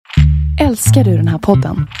Älskar du den här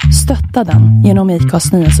podden? Stötta den genom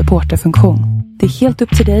IKAs nya supporterfunktion. Det är helt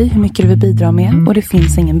upp till dig hur mycket du vill bidra med och det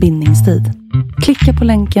finns ingen bindningstid. Klicka på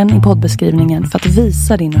länken i poddbeskrivningen för att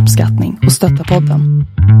visa din uppskattning och stötta podden.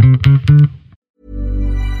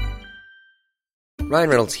 Ryan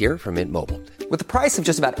Reynolds here from Mint Mobile. With the price of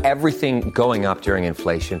just about everything going up during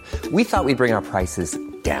inflation, we thought we'd bring our prices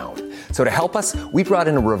down. So to help us, we brought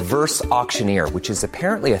in a reverse auctioneer, which is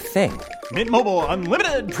apparently a thing. Mint Mobile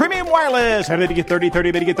Unlimited Premium Wireless. How to get 30,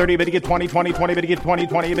 30, bit to get 30, bit to get 20, 20, 20, bit to get 20,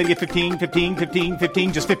 20, bit to get 15, 15, 15,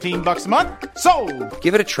 15, just $15 a month? Sold!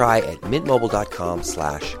 Give it a try at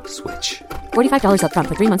mintmobile.com/switch. $45 up front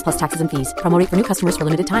for 3 months plus taxes and fees. Promo rate for new customers for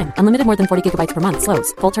limited time. Unlimited more than 40 gigabytes per month.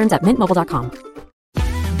 Slows full terms at mintmobile.com.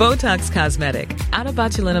 Botox Cosmetic, out of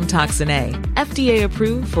botulinum toxin A, FDA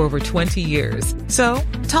approved for over 20 years. So,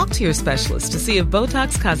 talk to your specialist to see if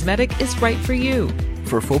Botox Cosmetic is right for you.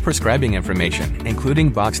 For full prescribing information, including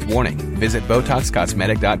boxed warning, visit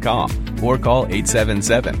BotoxCosmetic.com or call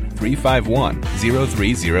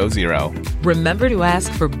 877-351-0300. Remember to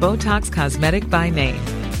ask for Botox Cosmetic by name.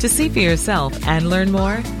 To see for yourself and learn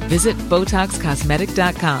more, visit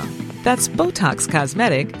BotoxCosmetic.com. That's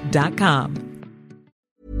BotoxCosmetic.com.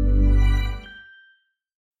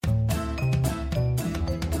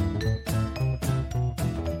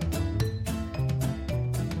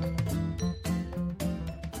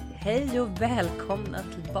 Hej och välkomna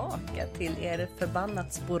tillbaka till er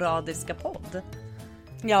förbannat sporadiska podd.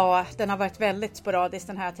 Ja, den har varit väldigt sporadisk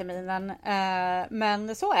den här terminen.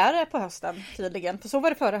 Men så är det på hösten tydligen. För så var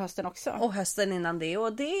det förra hösten också. Och hösten innan det.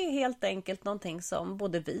 Och det är helt enkelt någonting som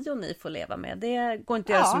både vi och ni får leva med. Det går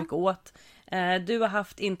inte att göra så mycket åt. Du har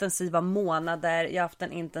haft intensiva månader. Jag har haft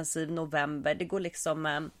en intensiv november. Det går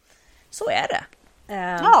liksom... så är det.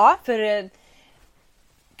 Ja. För...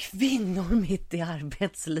 kvinnor mitt i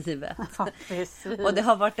arbetslivet. Ja, precis. Och det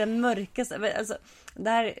har varit en mörkaste... Alltså,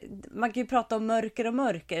 man kan ju prata om mörker och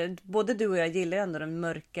mörker. Både du och jag gillar ändå den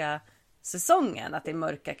mörka säsongen. Att det är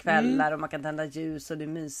mörka kvällar och man kan tända ljus och det är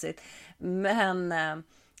mysigt. Men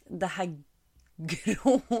det här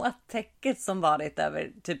gråa täcket som varit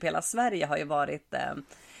över typ hela Sverige har ju varit...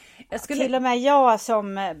 Till och med jag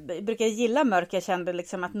som brukar gilla mörker kände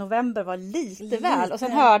liksom att november var lite väl. Och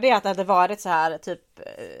sen hörde jag att det hade varit så här typ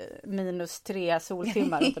 -3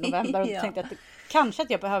 soltimmar under november. Och Ja. tänkte att kanske att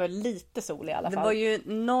jag behöver lite sol i alla fall. Det var ju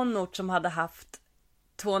någon ort som hade haft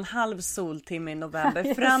 2,5 soltimme i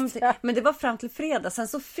november. Men det var fram till fredag. Sen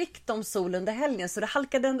så fick de sol under helgen. Så det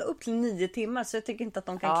halkade ändå upp till 9 timmar. Så jag tycker inte att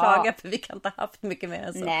de kan klaga. För vi kan inte ha haft mycket mer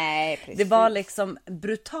än så. Nej, precis. Det var liksom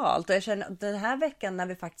brutalt. Och jag känner att den här veckan när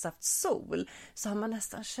vi faktiskt haft sol. Så har man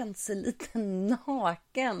nästan känt sig lite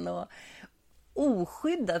naken. Och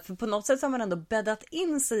oskyddad. För på något sätt så har man ändå bäddat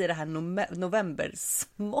in sig i det här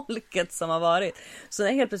novembersmolket som har varit. Så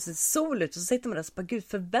när helt plötsligt sol ut så sitter man där och så bara, gud,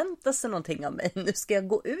 förväntar sig någonting av mig. Nu ska jag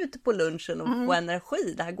gå ut på lunchen och få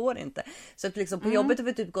energi. Det här går inte. Så att liksom på jobbet har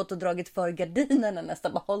vi typ gått och dragit för gardinerna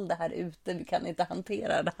nästan. Bara håll det här ute. Vi kan inte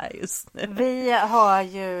hantera det här just nu. Vi har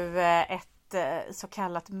ju ett så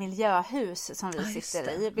kallat miljöhus som vi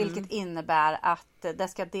sitter i, vilket innebär att det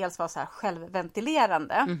ska dels vara så här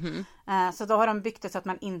självventilerande. Så då har de byggt det så att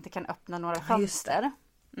man inte kan öppna några fönster.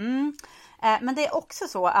 Men det är också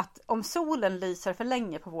så att om solen lyser för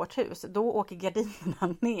länge på vårt hus, då åker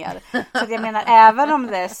gardinerna ner. Så att jag menar, även om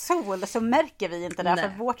det är sol så märker vi inte det,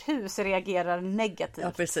 för vårt hus reagerar negativt.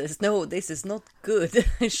 Ja, precis. No, this is not good.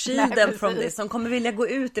 Shield them from this. De kommer vilja gå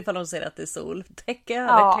ut ifall de ser att det är sol. Täcka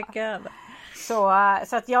över. Så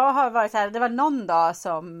att jag har varit så här, det var någon dag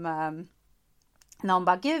som någon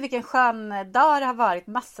bara, gud vilken skön dag det har varit,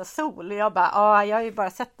 massa sol. Och jag bara, jag har ju bara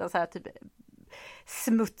sett en så här typ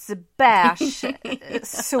smutsbärs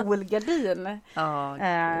solgardin.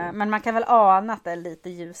 Men man kan väl ana att det är lite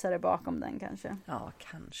ljusare bakom den kanske. Ja,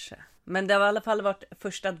 kanske. Men det har i alla fall varit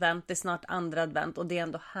första advent, det är snart andra advent och det är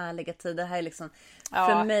ändå härliga tider. Det här är liksom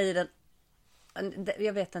för mig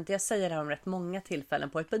jag vet inte, jag säger det här om rätt många tillfällen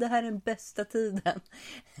på det här är den bästa tiden.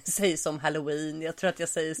 Jag säger som Halloween, jag tror att jag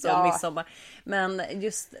säger så midsommar. Men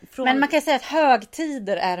just Men man kan säga att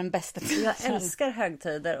högtider är den bästa tiden. Jag älskar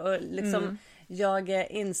högtider och liksom jag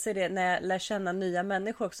inser det när jag lär känna nya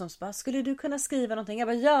människor som bara, skulle du kunna skriva någonting? Jag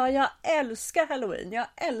bara, jag älskar Halloween, jag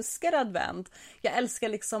älskar advent, jag älskar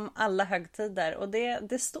liksom alla högtider och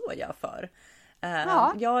det står jag för.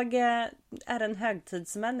 Jag är en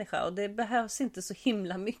högtidsmänniska och det behövs inte så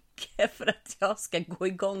himla mycket för att jag ska gå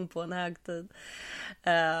igång på en högtid.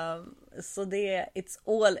 Så it's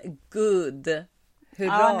all good. Hurra!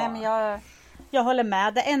 Ja, nej, men jag håller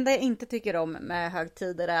med. Det enda jag inte tycker om med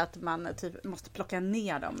högtider är att man typ måste plocka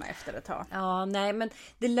ner dem efter ett tag. Ja, nej, men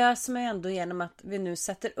det löser man ju ändå genom att vi nu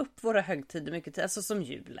sätter upp våra högtider mycket tid, alltså som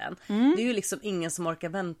julen. Det är ju liksom ingen som orkar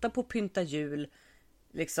vänta på att pynta jul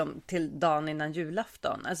liksom till dagen innan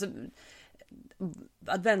julafton. Alltså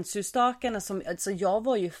adventsljusstakarna som, alltså jag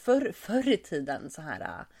var ju förr i tiden så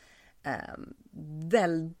här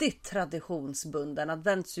väldigt traditionsbunden.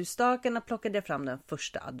 Adventsljusstakarna plockade jag fram den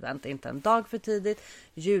första advent, inte en dag för tidigt.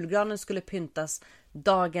 Julgranen skulle pyntas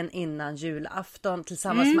dagen innan julafton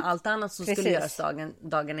tillsammans med allt annat som skulle göras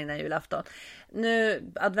dagen innan julafton. Nu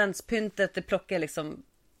adventspyntet, det plockar jag liksom.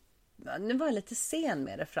 Nu var jag lite sen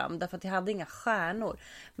med det fram därför att jag hade inga stjärnor.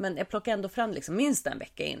 Men jag plockade ändå fram liksom minst en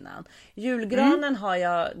vecka innan. Julgranen har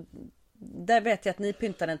jag. Där vet jag att ni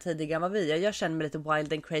pyntar den tidigare än vad vi gör. Jag känner mig lite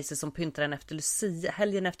wild and crazy som pyntar den efter Lucia.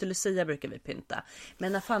 Helgen efter Lucia brukar vi pynta.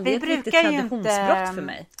 Men när fan, det är ett riktigt traditionsbrott för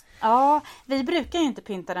mig. Ja, vi brukar ju inte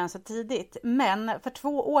pynta den så tidigt. Men för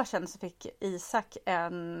 2 år sedan så fick Isak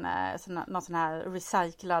någon sån här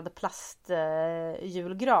recyclad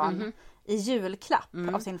plastjulgran i julklapp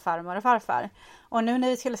av sin farmor och farfar. Och nu när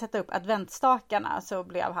vi skulle sätta upp adventstakarna så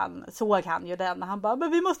såg han ju den och han bara,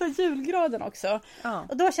 men vi måste ha julgraden också. Ja.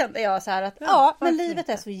 Och då kände jag så här att men livet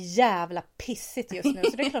är så jävla pissigt just nu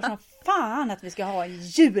så det är klart som fan att vi ska ha en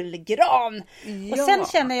julgran. Ja. Och sen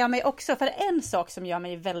känner jag mig också, för en sak som gör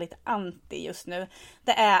mig väldigt anti just nu,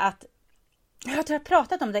 det är att jag har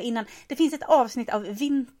pratat om det innan. Det finns ett avsnitt av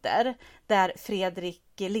Vinter där Fredrik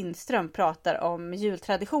Lindström pratar om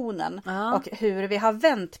jultraditionen och hur vi har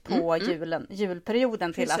vänt på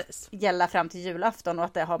julperioden till att gälla fram till julafton och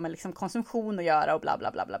att det har med liksom konsumtion att göra och bla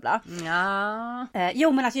bla bla bla bla. Ja.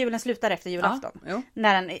 Men att julen slutar efter julafton. Ja,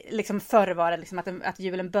 när den liksom förr var det liksom att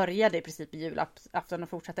julen började i princip i julafton och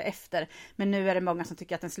fortsatte efter. Men nu är det många som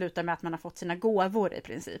tycker att den slutar med att man har fått sina gåvor i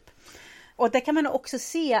princip. Och det kan man också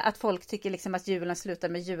se att folk tycker liksom att julen slutar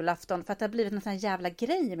med julafton för att det har blivit en sån här jävla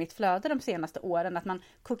grej i mitt flöde de senaste åren att man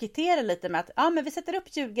koketterar lite med att men vi sätter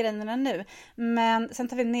upp julgrejerna nu men sen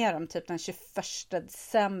tar vi ner dem typ den 21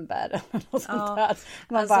 december och sånt där.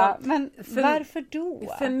 Man bara, men varför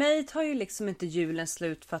då? För mig tar ju liksom inte julen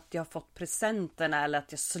slut för att jag har fått presenterna eller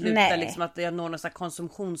att jag slutar liksom att jag når någon sån här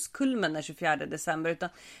konsumtionskulmen den 24 december utan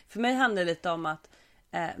för mig handlar det lite om att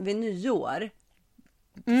vid nyår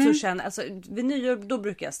så känner, alltså vid nyår då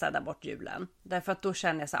brukar jag städa bort julen därför att då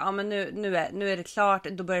känner jag så här, men nu är det klart,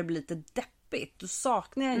 då börjar det bli lite deppigt, då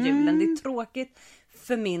saknar jag julen. Det är tråkigt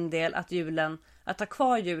för min del att ha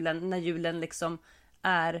kvar julen när julen liksom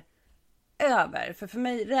är över, för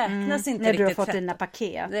mig räknas inte när riktigt. Du har fått dina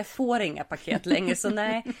paket. Jag får inga paket längre så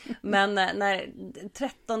nej, men när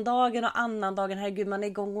 13-dagen och annandagen, herregud, man är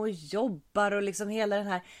igång och jobbar och liksom hela den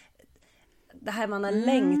här det här man har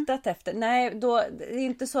längtat efter. Nej, då det är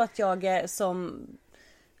inte så att jag är som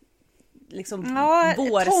liksom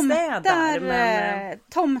vårstädar. Men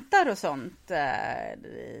tomtar och sånt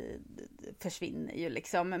försvinner ju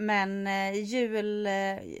liksom. Men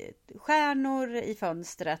julstjärnor i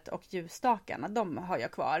fönstret och ljusstakarna, de har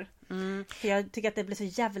jag kvar. För jag tycker att det blir så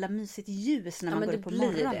jävla mysigt ljus när man går på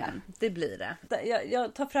morgonen. Det blir det.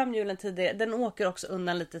 Jag tar fram julen tidigare. Den åker också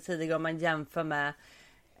undan lite tidigare om man jämför med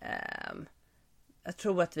jag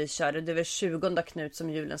tror att vi körde, det var 20 Knut som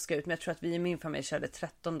julen ska ut, men jag tror att vi i min familj körde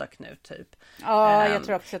 13 Knut typ. Ja, jag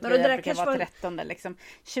tror också att det brukar vara 13 liksom.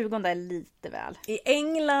 20 är lite väl. I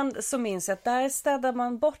England så minns jag att där städar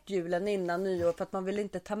man bort julen innan nyår för att man vill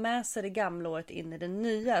inte ta med sig det gamla året in i det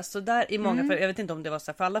nya. Så där i många jag vet inte om det var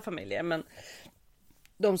så för alla familjer, men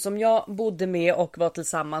de som jag bodde med och var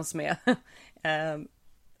tillsammans med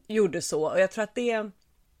gjorde så. Och jag tror att det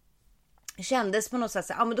kändes på något sätt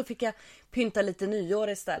så men då fick jag pynta lite nyår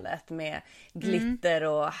istället med glitter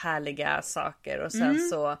och härliga saker och sen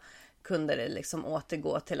så kunde det liksom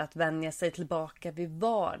återgå till att vänja sig tillbaka vid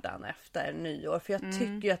vardagen efter nyår, för jag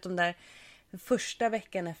tycker ju att de där första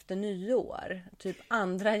veckan efter nyår, typ 2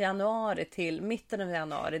 januari till mitten av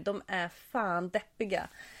januari, de är fan deppiga.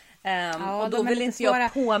 Och då vill inte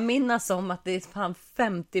jag påminnas om att det är fan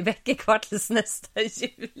 50 veckor kvar tills nästa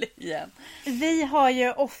jul igen. Vi har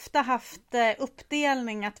ju ofta haft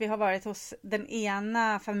uppdelning att vi har varit hos den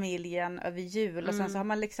ena familjen över jul och sen så har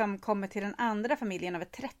man liksom kommit till den andra familjen över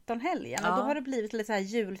 13-helgen och då har det blivit lite så här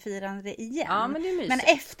julfirande igen. Ja, men det är mysigt. Men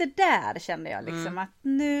efter där kände jag liksom att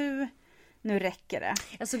nu räcker det.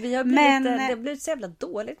 Alltså vi har blivit, det har blivit så jävla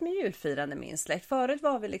dåligt med julfirande min släkt. Förut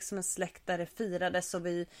var vi liksom en släkt där det firades och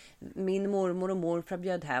min mormor och morfar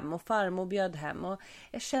bjöd hem och farmor bjöd hem. Och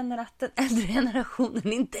jag känner att den äldre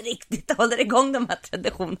generationen inte riktigt håller igång de här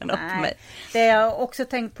traditionerna åt mig. Det har jag också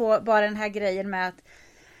tänkt på, bara den här grejen med att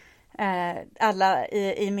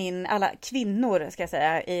alla kvinnor ska jag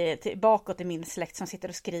säga bakåt i min släkt som sitter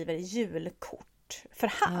och skriver julkort för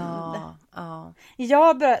hand.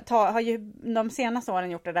 Jag har ju de senaste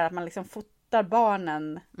åren gjort det där att man liksom fotar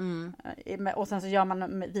barnen och sen så gör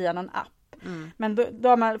man via någon app. Men då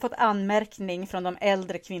har man fått anmärkning från de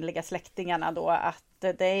äldre kvinnliga släktingarna då att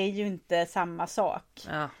det är ju inte samma sak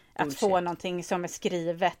att få någonting som är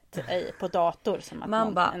skrivet på dator som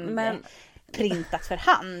att printat för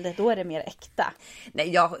hand, då är det mer äkta. Nej,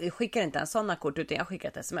 jag skickar inte en sådana kort utan jag skickar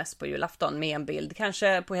ett sms på julafton med en bild,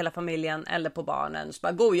 kanske på hela familjen eller på barnen, så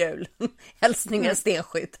bara god jul, hälsningar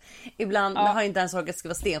stenskytt. Ibland har jag inte ens orkat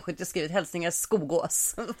skriva stenskytt, jag har skrivit hälsningar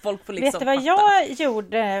skogås. Folk får liksom vet du vad jag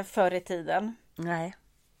gjorde förr i tiden? Nej.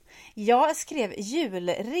 Jag skrev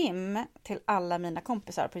julrim till alla mina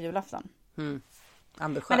kompisar på julafton.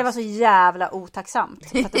 Ambitiöst. Men det var så jävla otacksamt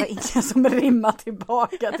för att det var ingen som rimmade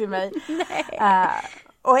tillbaka till mig.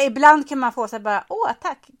 Och ibland kan man få så här bara,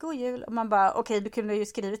 tack, god jul. Och man bara, okej, du kunde ju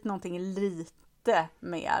skrivit någonting lite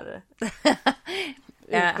mer.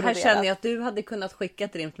 Här känner jag att du hade kunnat skicka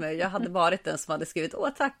ett rim till mig. Jag hade varit den som hade skrivit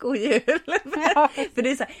tack, god jul. För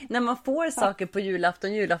det är så här, när man får saker på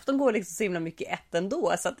julafton går liksom så himla mycket ett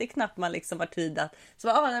ändå. Så att det är knappt man liksom har tid att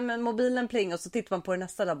men mobilen plingar och så tittar man på det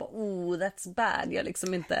nästa dag och bara, that's bad. Jag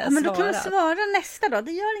liksom inte svarat. Men då kan man svara nästa dag.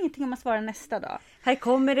 Det gör ingenting om man svarar nästa dag. Här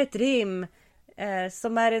kommer ett rim.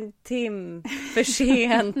 Som är en tim för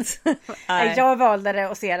sent. Jag valde det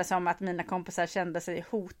att se det som att mina kompisar kände sig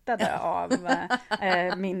hotade av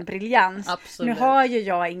min briljans. Absolut. Nu har ju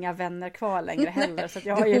jag inga vänner kvar längre heller, så att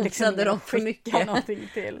jag har ju liksom dem för mycket någonting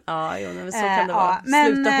till. Men så kan det vara.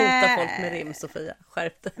 Sluta hota folk med rim, Sofia.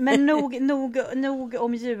 Skärp dig. Men nog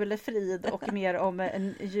om julefrid och mer om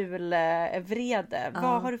en julevrede.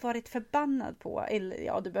 Vad har du varit förbannad på?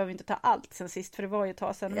 Eller, du behöver inte ta allt sen sist, för det var ju ett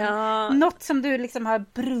tag sedan. Något som du liksom har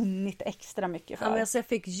brunnit extra mycket för. Alltså jag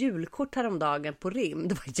fick julkort häromdagen på rim.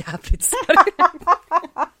 Det var jävligt starkt.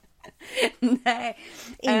 Nej.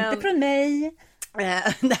 Inte från mig.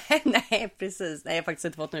 Nej, precis. Nej, jag har faktiskt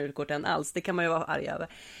inte fått några julkort än alls. Det kan man ju vara arg över.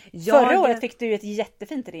 Förra året fick du ett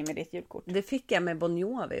jättefint rim i ditt julkort. Det fick jag med Bon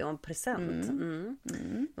Jovi och en present.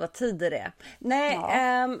 Vad tid det. Nej,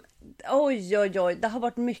 oj. Det har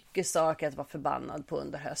varit mycket saker att vara förbannad på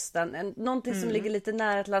under hösten. Någonting som ligger lite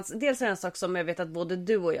nära till lands. Dels är det en sak som jag vet att både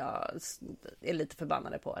du och jag är lite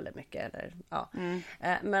förbannade på. Eller mycket.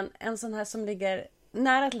 Men en sån här som ligger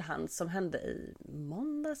nära till hand, som hände i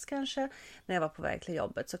måndags kanske, när jag var på väg till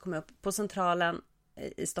jobbet, så kom jag upp på Centralen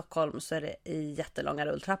i Stockholm, så är det jättelånga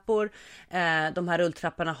rulltrappor. De här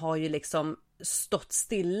rulltrapporna har ju liksom stått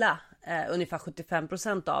stilla, ungefär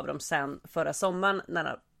 75% av dem sen förra sommaren när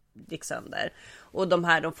de gick sönder. Och de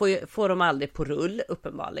här, får de aldrig på rull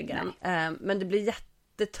uppenbarligen. Men det blir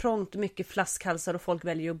jättetrångt, mycket flaskhalsar och folk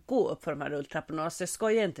väljer att gå upp för de här rulltrapporna. Så jag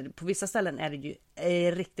skojar inte, på vissa ställen är det ju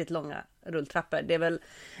riktigt långa rulltrappor. Det är väl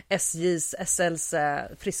SLs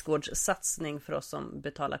friskvårdssatsning för oss som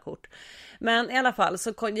betalar kort. Men i alla fall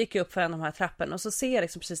så gick jag upp för en av de här trapporna och så ser jag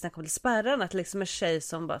liksom precis när jag kom till spärren att det liksom är en tjej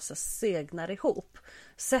som bara så segnar ihop.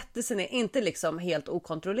 Sätter sig ner, inte liksom helt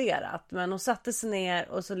okontrollerat, men hon satte sig ner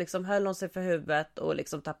och så liksom höll hon sig för huvudet och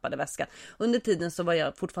liksom tappade väskan. Under tiden så var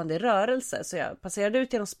jag fortfarande i rörelse, så jag passerade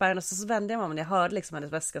ut genom spärren och så vände jag mig, men jag hörde liksom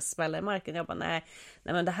hennes väska smälla i marken. Jag bara nej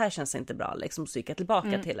men det här känns inte bra liksom, så gick jag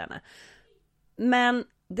tillbaka till henne. Men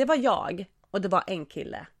det var jag och det var en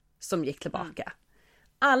kille som gick tillbaka.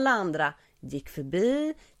 Alla andra gick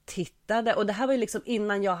förbi, tittade, och det här var ju liksom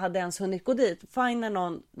innan jag hade ens hunnit gå dit. Fine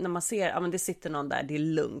när man ser, men det sitter någon där, det är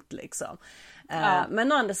lugnt liksom.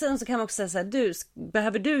 Men å andra sidan så kan man också säga så här,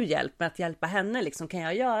 behöver du hjälp med att hjälpa henne liksom, kan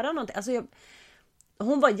jag göra någonting? Alltså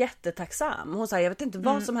hon var jättetacksam. Hon sa, jag vet inte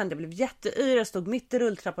vad som hände. Jag blev jätteyr. Jag stod mitt i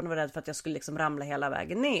rulltrappan och var rädd för att jag skulle liksom ramla hela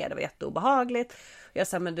vägen ner. Det var jätteobehagligt. Jag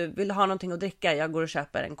sa, men du vill ha någonting att dricka? Jag går och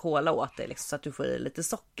köper en cola åt dig liksom, så att du får i lite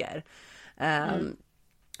socker.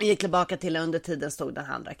 Jag gick tillbaka till under tiden stod den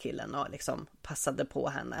andra killen och liksom passade på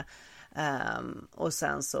henne. Och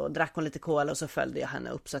sen så drack hon lite cola och så följde jag henne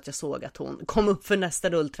upp så att jag såg att hon kom upp för nästa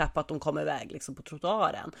rulltrappa, att hon kom iväg liksom på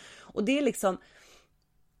trottoaren. Och det är liksom...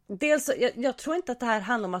 Dels, jag tror inte att det här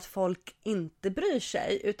handlar om att folk inte bryr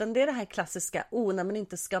sig, utan det är det här klassiska, nej men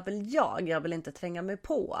inte ska väl jag vill inte tränga mig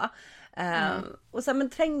på. Och sen, men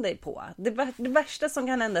träng dig på. Det värsta som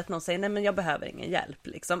kan hända är att någon säger, nej men jag behöver ingen hjälp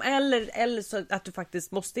liksom. Eller så att du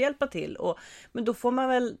faktiskt måste hjälpa till. Men då får man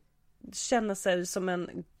väl känna sig som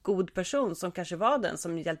en god person som kanske var den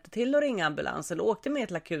som hjälpte till att ringa ambulans eller åkte med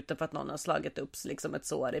till akuten för att någon har slagit upp liksom ett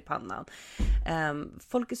sår i pannan.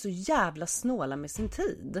 Folk är så jävla snåla med sin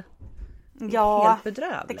tid. Ja, helt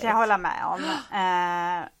bedrövligt. det kan jag hålla med om.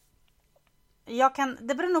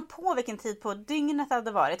 det beror nog på vilken tid på dygnet det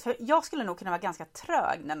hade varit. För jag skulle nog kunna vara ganska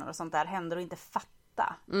trög när något sånt där händer och inte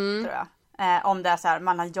fatta, tror jag. Om det är så här,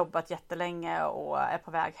 man har jobbat jättelänge och är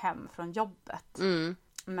på väg hem från jobbet.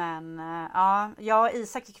 Men jag och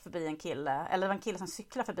Isak gick förbi en kille, eller det var en kille som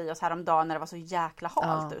cyklade förbi oss häromdagen när det var så jäkla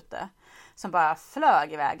halt ute. Som bara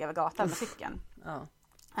flög iväg över gatan med cykeln.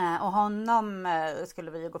 Och honom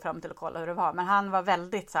skulle vi gå fram till och kolla hur det var. Men han var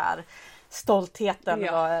väldigt så här, stoltheten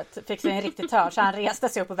fick sig en riktig törn. Så han reste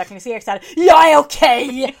sig upp och verkligen såg så här: jag är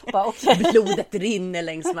okej! Blodet rinner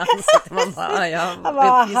längs med ansiktet. Man bara, han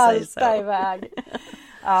bara halta iväg.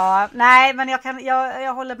 Ja, nej, men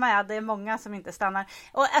jag håller med. Det är många som inte stannar.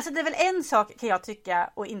 Och alltså det är väl en sak kan jag tycka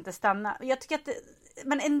och inte stanna. Jag tycker att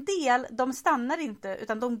men en del, de stannar inte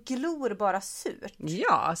utan de glor bara surt.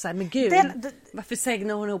 Ja, så här, men gud, varför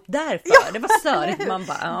sägnar hon upp därför? Det var störigt, man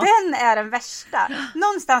bara. Den är den värsta.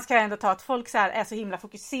 Någonstans kan jag ändå ta att folk så här är så himla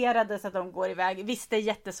fokuserade så att de går iväg. Visst, det är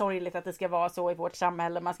jättesorgligt att det ska vara så i vårt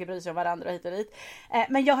samhälle. Man ska bry sig om varandra och hit och dit.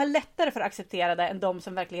 Men jag har lättare för att acceptera det än de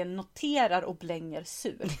som verkligen noterar och blänger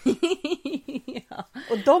sur.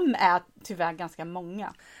 Och de är tyvärr ganska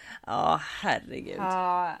många. Ja, herregud.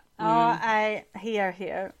 Nej,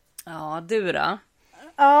 here. Ja, du då?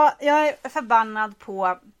 Ja, jag är förbannad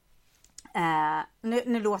på...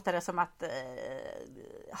 Nu låter det som att...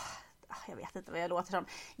 jag vet inte vad jag låter som.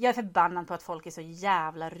 Jag är förbannad på att folk är så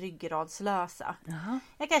jävla ryggradslösa.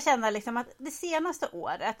 Jag kan känna liksom att det senaste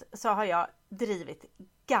året så har jag drivit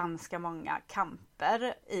ganska många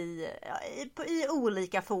kamper i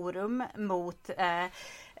olika forum mot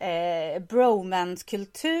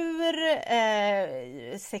bromance-kultur,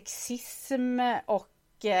 sexism och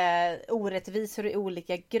orättvisor i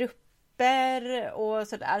olika grupper och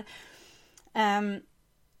sådär.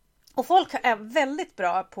 Och folk är väldigt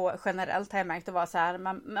bra på generellt, har jag märkt, att vara så här,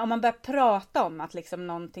 om man börjar prata om att liksom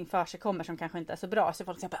någonting för sig kommer som kanske inte är så bra, så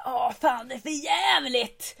folk säger fan det är för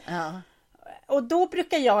jävligt. Och då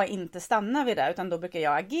brukar jag inte stanna vid det, utan då brukar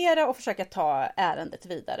jag agera och försöka ta ärendet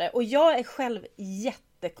vidare. Och jag är själv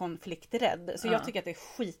jättekonflikträdd, så jag tycker att det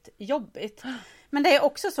är skitjobbigt. Men det är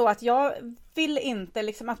också så att jag vill inte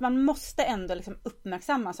liksom, att man måste ändå liksom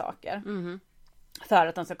uppmärksamma saker för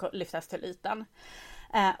att de ska lyftas till ytan.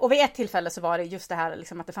 Och vid ett tillfälle så var det just det här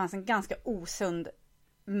liksom, att det fanns en ganska osund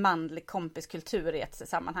manlig kompiskultur i ett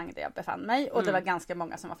sammanhang där jag befann mig. Och det var ganska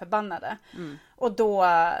många som var förbannade. Och då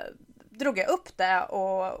drog jag upp det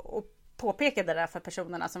och påpekade det för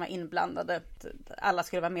personerna som var inblandade. Alla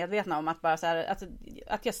skulle vara medvetna om att bara så här,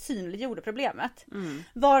 att jag synliggjorde problemet.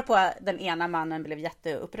 Varpå den ena mannen blev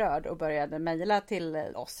jätteupprörd och började mejla till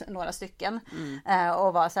oss, några stycken.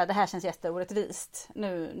 Och var så här: det här känns jätteorättvist.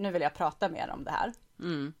 Nu vill jag prata mer om det här.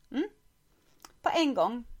 På en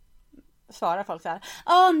gång svarar folk så här: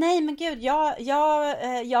 nej men gud,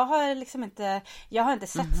 jag har liksom inte, jag har inte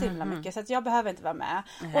sett så himla mycket så att jag behöver inte vara med.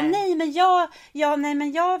 Och nej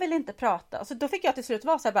men jag vill inte prata. Så då fick jag till slut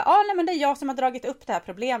vara så här: nej men det är jag som har dragit upp det här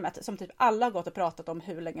problemet som typ alla har gått och pratat om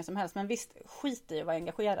hur länge som helst, men visst, skit i att vara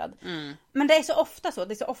engagerad. Men det är så ofta så,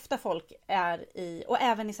 det är så ofta folk är i, och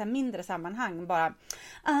även i så här mindre sammanhang bara,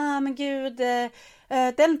 men gud,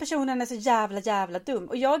 den personen är så jävla dum.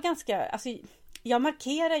 Och jag är ganska, alltså jag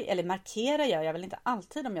markerar jag väl inte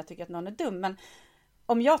alltid om jag tycker att någon är dum, men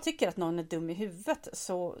om jag tycker att någon är dum i huvudet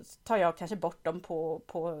så tar jag kanske bort dem på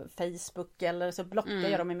Facebook, eller så blockar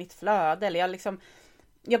jag dem i mitt flöde, eller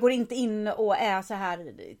jag går inte in och är så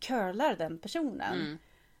här, curlar den personen.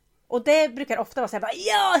 Och det brukar ofta vara så här: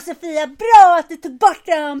 ja Sofia, bra att du tog bort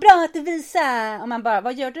dem, bra att du visar. Och man bara,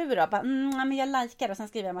 vad gör du då? Bara, men jag likar, och sen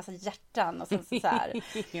skriver jag en massa hjärtan och så här.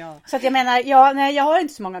 Så att jag menar, jag har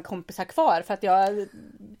inte så många kompisar kvar för att jag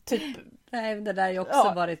typ... Nej, det där har jag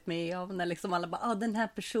också varit med om, när liksom alla bara, den här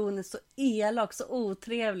personen är så elak, så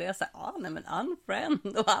otrevlig. Jag sa, nej men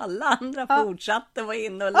unfriend. Och alla andra fortsatte vara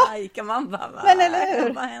inne och lajka. Man bara,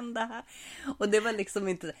 vad hände här? Och det var liksom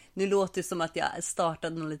inte, nu låter det som att jag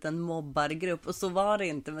startade någon liten mobbargrupp, och så var det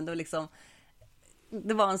inte, men det var liksom,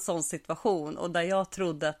 det var en sån situation, och där jag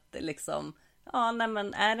trodde att liksom, nej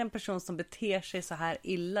men är det en person som beter sig så här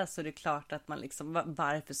illa, så är det klart att man liksom,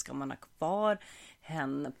 varför ska man ha kvar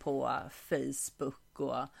henne på Facebook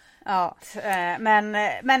och... Ja, men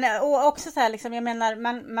och också så här liksom, jag menar,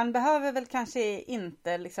 man behöver väl kanske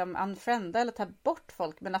inte liksom unfrienda eller ta bort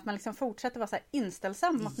folk, men att man liksom fortsätter vara så här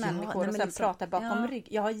inställsam mot människor och sen liksom, prata bakom rygg.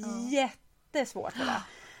 Jag har jättesvårt för det.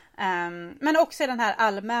 Men också den här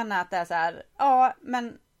allmänna att det är så här,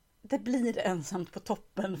 men det blir ensamt på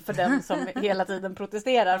toppen för den som hela tiden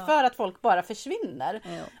protesterar för att folk bara försvinner.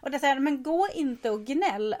 Och det är så här, men gå inte och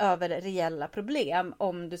gnäll över reella problem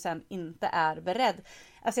om du sen inte är beredd.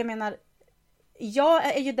 Alltså jag menar, jag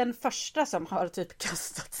är ju den första som har typ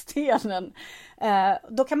kastat stenen.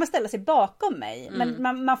 Då kan man ställa sig bakom mig.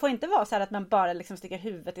 Men man får inte vara så här att man bara liksom sticker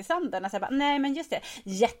huvudet i sanden. Och säger bara, nej men just det.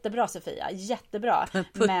 Jättebra Sofia, jättebra.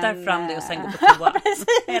 Puttar fram det och sen går på toa.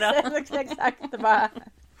 Precis, exakt. Bara,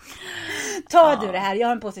 ta du det här, jag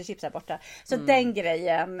har en påse chips här borta. Så den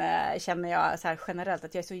grejen känner jag så här generellt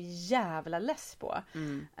att jag är så jävla less på.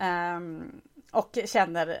 Och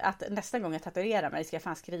känner att nästa gång jag tatuerar mig ska jag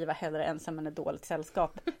fan skriva hellre ensam än ett dåligt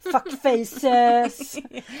sällskap. Fuck faces!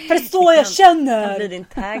 För det är så jag känner! Det blir din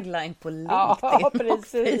tagline på LinkedIn ja,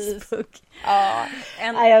 precis. och Facebook. Ja.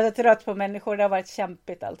 Jag är trött på människor, det har varit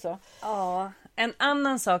kämpigt alltså. Ja. En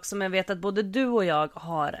annan sak som jag vet att både du och jag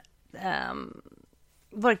har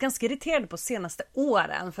varit ganska irriterade på senaste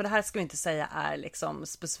åren. För det här ska vi inte säga är liksom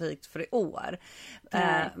specifikt för i år.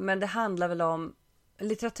 Men det handlar väl om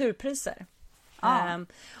litteraturpriser.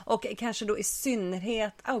 Och kanske då i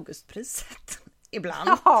synnerhet Augustpriset ibland.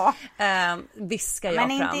 Viskar jag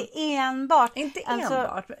men fram. Men inte enbart. Inte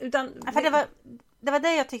enbart. Utan för det var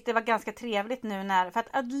det jag tyckte var ganska trevligt nu för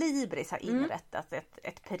att Adlibris har inrättat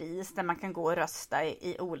ett pris där man kan gå och rösta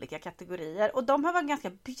i olika kategorier. Och de har varit ganska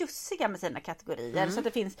bjussiga med sina kategorier. Så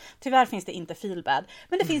det tyvärr finns det inte feel bad.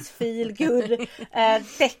 Men det finns feel good,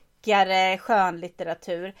 deckare,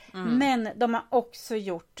 skönlitteratur. Men de har också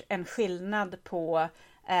gjort en skillnad på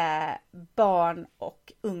barn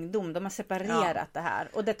och ungdom. De har separerat det här.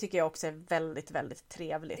 Och det tycker jag också är väldigt, väldigt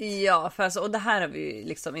trevligt. Ja, för alltså, och det här har vi ju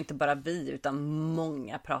liksom inte bara vi utan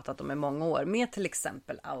många pratat om i många år. Med till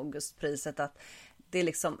exempel Augustpriset att det är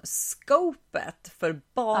liksom skopet för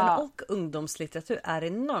barn och ungdomslitteratur är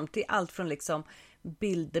enormt. Det är allt från liksom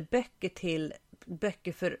bilderböcker till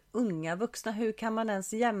böcker för unga vuxna. Hur kan man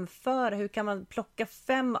ens jämföra? Hur kan man plocka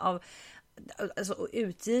 5 av... Alltså,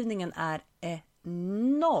 utgivningen är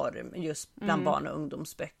enorm just bland barn- och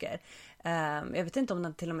ungdomsböcker. Jag vet inte om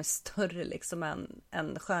den till och med är större liksom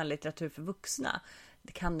än skönlitteratur för vuxna.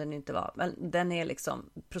 Det kan den ju inte vara. Men den är liksom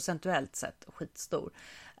procentuellt sett skitstor.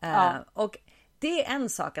 Och det är en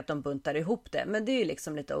sak att de buntar ihop det. Men det är ju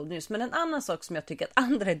liksom lite old news. Men en annan sak som jag tycker att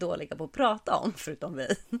andra är dåliga på att prata om, förutom vi.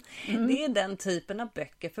 Det är den typen av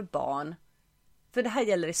böcker för barn. För det här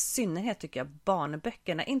gäller i synnerhet tycker jag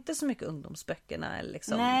barnböckerna. Inte så mycket ungdomsböckerna.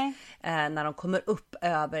 Liksom, när de kommer upp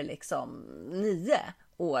över liksom 9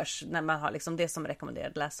 års. När man har liksom det som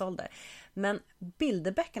rekommenderad läsålder. Men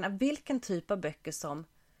bilderböckerna, vilken typ av böcker som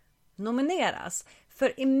nomineras.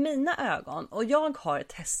 För i mina ögon, och jag har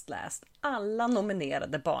testläst alla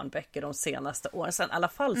nominerade barnböcker de senaste åren. Sen, i alla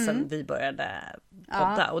fall sen vi började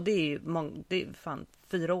podda. Och det är ju det är fan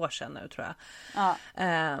 4 år sedan nu tror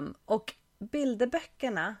jag. Och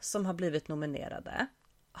bilderböckerna som har blivit nominerade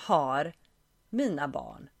har mina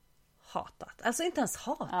barn hatat. Alltså inte ens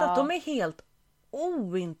hatat. De är helt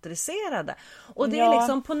ointresserade. Och det är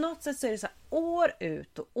liksom på något sätt så är det så här, år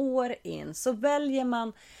ut och år in så väljer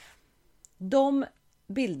man de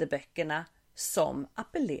bilderböckerna som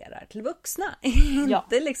appellerar till vuxna.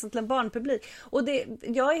 Inte liksom till en barnpublik. Och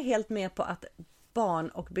jag är helt med på att barn-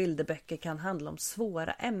 och bilderböcker kan handla om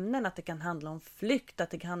svåra ämnen, att det kan handla om flykt, att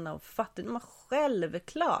det kan handla om fattigdom,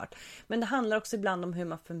 självklart. Men det handlar också ibland om hur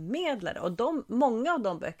man förmedlar det. Och många av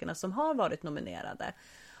de böckerna som har varit nominerade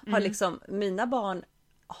har liksom, mina barn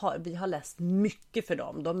vi har läst mycket för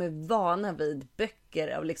dem. De är vana vid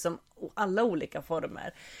böcker av liksom alla olika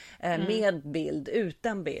former. Med bild,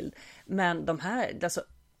 utan bild. Men de här, alltså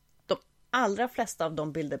allra flesta av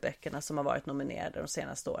de bilderböckerna som har varit nominerade de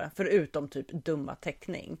senaste åren, förutom typ dumma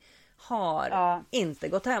teckning, har inte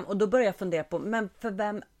gått hem. Och då börjar jag fundera på, men för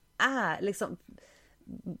vem är liksom,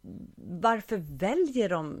 varför väljer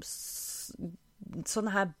de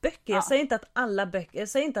såna här böcker? Jag säger inte att alla böcker, jag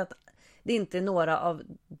säger inte att det inte är några av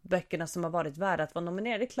böckerna som har varit värda att vara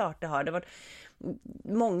nominerade. Det är klart det har. Det har varit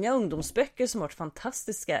många ungdomsböcker som har varit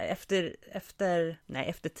fantastiska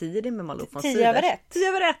efter 10 med Malou von 10 över 1. 10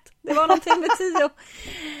 över 1. Det var någonting med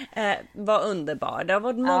 10. Var underbar. Det har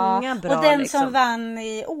varit många bra. Och den liksom som vann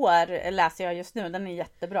i år läser jag just nu. Den är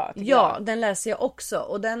jättebra. Ja, den läser jag också.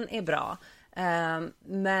 Och den är bra.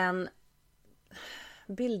 Men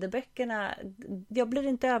bilderböckerna, jag blir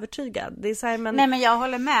inte övertygad. Det är så här, men... Nej, men jag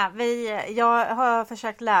håller med. Jag har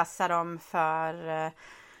försökt läsa dem för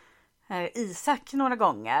Isak några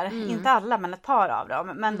gånger. Inte alla, men ett par av dem.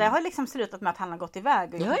 Men det har liksom slutat med att han har gått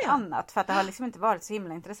iväg och gjort annat. För att det har liksom inte varit så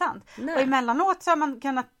himla intressant. Nej. Och emellanåt så har man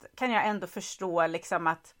kan jag ändå förstå liksom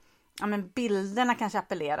att men bilderna kanske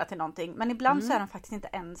appellerar till någonting. Men ibland så är de faktiskt inte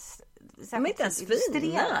ens de är inte ens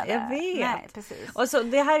fina. Jag vet. Nej, precis. Och så,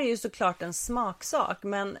 det här är ju såklart en smaksak,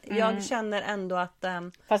 men jag känner ändå att...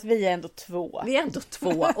 Fast vi är ändå 2. Vi är ändå 2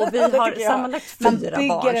 och vi har sammanlagt 4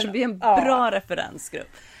 barn, så vi är en bra referensgrupp.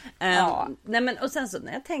 Nej, men, och sen så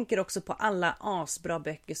när jag tänker också på alla asbra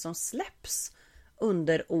böcker som släpps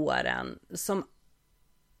under åren, som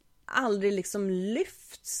aldrig liksom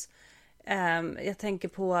lyfts. Jag tänker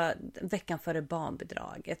på Veckan före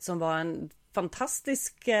barnbidraget, som var en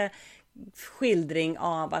fantastisk skildring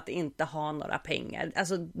av att inte ha några pengar.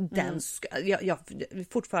 Alltså jag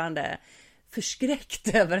är fortfarande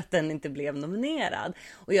förskräckt över att den inte blev nominerad.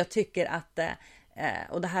 Och jag tycker att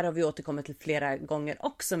och det här har vi återkommit till flera gånger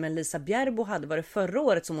också, men Lisa Bjerbo var det förra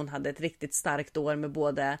året som hon hade ett riktigt starkt år med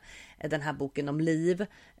både den här boken om liv,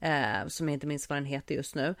 som jag inte minns vad den heter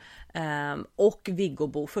just nu, och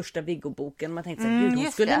första Viggo-boken. Man tänkte att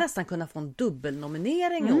hon skulle nästan kunna få en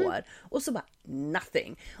dubbelnominering i år, och så bara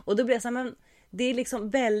nothing. Och då blev det så här, men det är liksom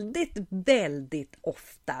väldigt, väldigt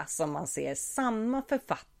ofta som man ser samma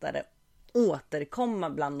författare återkomma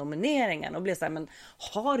bland nomineringarna och bli så här, men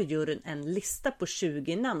har juryn en lista på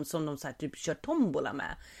 20 namn som de så här typ kör tombola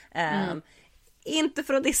med? Inte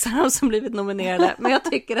för att dissa de som blivit nominerade, men jag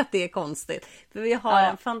tycker att det är konstigt. För vi har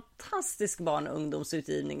en fantastisk barn- och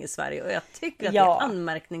ungdomsutgivning i Sverige, och jag tycker att det är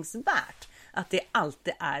anmärkningsvärt att det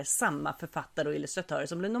alltid är samma författare och illustratörer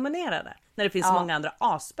som blir nominerade, när det finns så många andra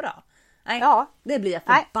asbra. Nej, det blir jag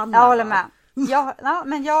förbannad. Nej, jag håller med.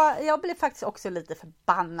 Men jag blir faktiskt också lite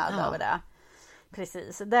förbannad över det.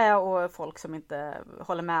 Precis, det och folk som inte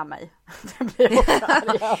håller med mig. Det blir också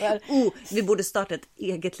arg över. Vi borde starta ett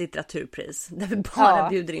eget litteraturpris där vi bara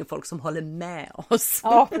bjuder in folk som håller med oss.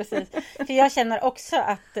 Ja, precis. För jag känner också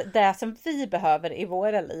att det som vi behöver i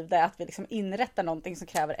våra liv, det är att vi liksom inrättar någonting som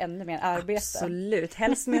kräver ännu mer arbete. Absolut,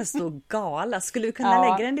 helst med en stor gala. Skulle vi kunna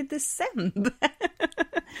lägga den i december?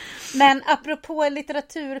 Men apropå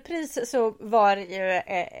litteraturpris, så var det ju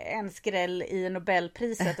en skräll i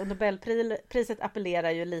Nobelpriset, och Nobelpriset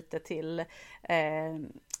appellerar ju lite till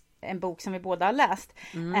en bok som vi båda har läst.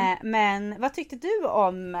 Men vad tyckte du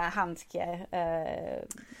om Handske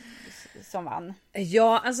som vann?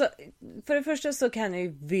 Ja, alltså för det första så kan jag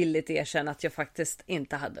ju villigt erkänna att jag faktiskt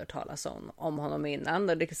inte hade hört talas om honom innan,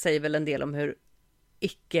 och det säger väl en del om hur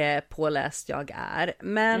icke påläst jag är.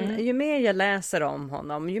 Men ju mer jag läser om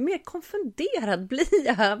honom, ju mer konfunderad blir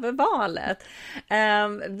jag över valet.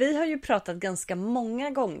 Vi har ju pratat ganska många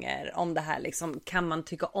gånger om det här, liksom, kan man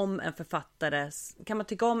tycka om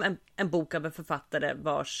en bok av en författare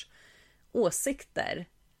vars åsikter,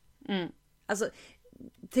 alltså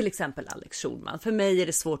till exempel Alex Schulman. För mig är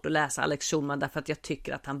det svårt att läsa Alex Schulman därför att jag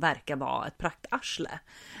tycker att han verkar vara ett praktarsle.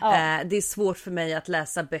 Det är svårt för mig att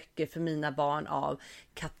läsa böcker för mina barn av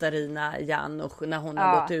Katarina Janouch när hon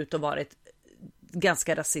har gått ut och varit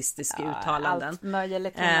ganska rasistiska uttalanden. Allt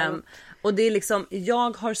möjligt. Och det är liksom,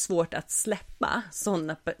 jag har svårt att släppa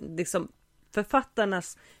sådana liksom,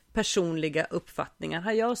 författarnas personliga uppfattningar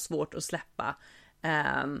har jag svårt att släppa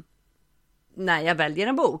när jag väljer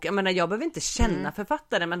en bok. Jag menar, jag behöver inte känna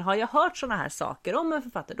författaren, men har jag hört såna här saker om en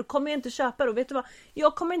författare, då kommer jag inte köpa det. Och vet du vad?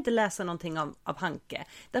 Jag kommer inte läsa någonting av Hanke.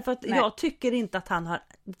 Därför att jag tycker inte att han har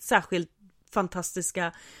särskilt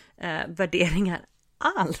fantastiska värderingar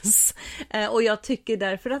alls. Och jag tycker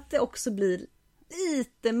därför att det också blir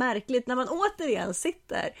lite märkligt när man återigen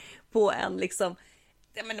sitter på en liksom,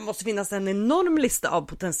 men det måste finnas en enorm lista av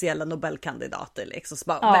potentiella Nobelkandidater liksom. Så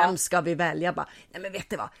bara, vem ska vi välja? Bara, nej men vet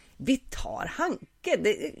du vad, vi tar Hanke,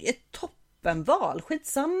 det är ett toppenval.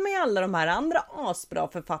 Skitsamma med alla de här andra asbra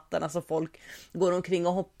författarna som folk går omkring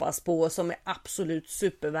och hoppas på, som är absolut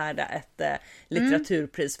supervärda ett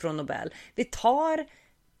litteraturpris från Nobel. Vi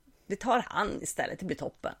tar han istället, det blir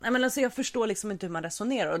toppen. Nej, men alltså jag förstår liksom inte hur man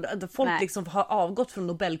resonerar. Och folk liksom har avgått från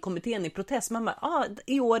Nobelkommittén i protest. Man bara,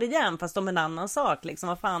 i år igen, fast om en annan sak. Liksom,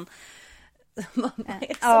 vad fan? Vad är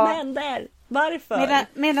det som händer? Varför?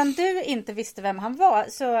 Medan du inte visste vem han var,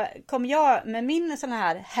 så kom jag med min sån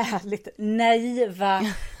här härligt naiva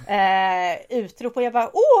utrop, och jag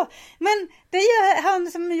bara, men det är ju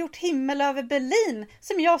han som har gjort Himmel över Berlin,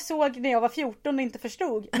 som jag såg när jag var 14 och inte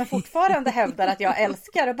förstod, men fortfarande hävdar att jag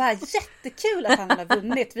älskar, och bara jättekul att han har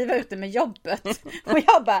vunnit. Vi var ute med jobbet och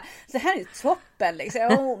jag bara, så här är toppen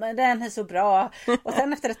liksom. Men den är så bra. Och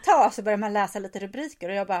sen efter ett tag så börjar man läsa lite rubriker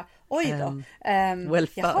och jag bara, oj då,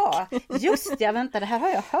 jaha, just ja, vänta, det här har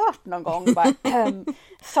jag hört någon gång. Bara,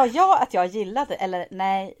 sa jag att jag gillade, eller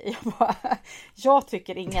nej, jag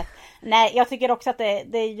tycker inget. Nej, jag tycker också att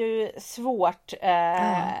det är ju svårt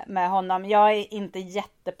med honom. Jag är inte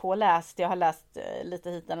jättepåläst. Jag har läst lite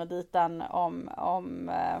hitan och ditan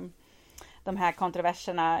om de här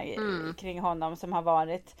kontroverserna kring honom som har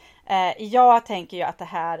varit. Jag tänker ju att det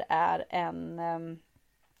här är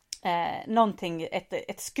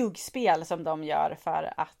ett skuggspel som de gör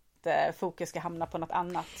för att fokus ska hamna på något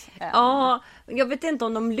annat. Ja, jag vet inte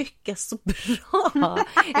om de lyckas så bra.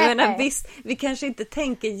 Jag menar, visst, vi kanske inte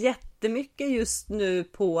tänker jättemycket just nu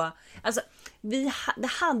på... Alltså, det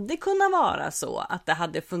hade kunnat vara så att det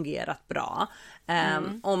hade fungerat bra.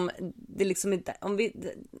 Om det liksom inte...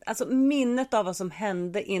 Alltså minnet av vad som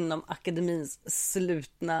hände inom akademins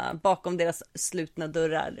bakom deras slutna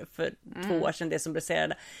dörrar för 2 år sedan, det som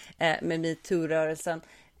briserade med MeToo-rörelsen.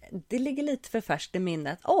 Det ligger lite för färskt i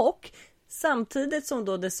minnet. Och samtidigt som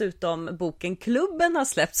då dessutom boken Klubben har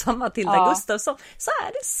släppts av Matilda Gustafsson, så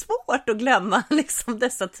är det svårt att glömma liksom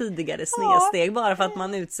dessa tidigare snedsteg bara för att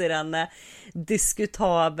man utser en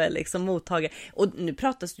diskutabel liksom mottagare. Och nu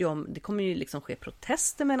pratas det ju om, det kommer ju liksom ske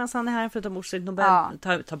protester medan han är här för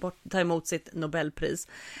att ta emot sitt Nobelpris.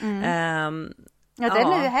 Ja, det är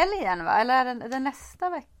nu helgen, va? Eller är det nästa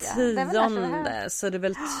vecka? 10:e, så det är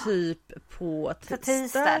väl typ på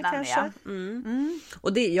tisdag kanske.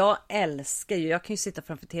 Och det jag älskar ju, jag kan ju sitta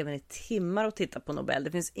framför tvn i timmar och titta på Nobel.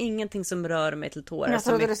 Det finns ingenting som rör mig till tårar så mycket.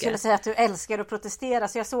 Jag trodde du skulle säga att du älskar att protestera,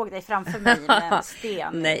 så jag såg dig framför mig med en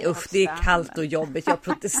sten. Nej usch, det är kallt och jobbigt. Jag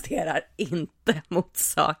protesterar inte mot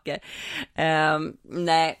saker.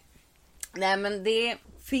 Nej, men det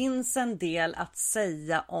finns en del att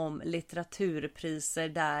säga om litteraturpriser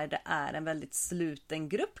där det är en väldigt sluten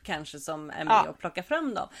grupp kanske som är med och plockar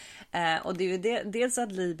fram dem. Och det är ju dels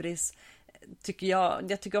att Libris tycker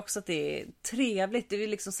jag tycker också att det är trevligt. Det är ju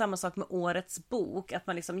liksom samma sak med årets bok, att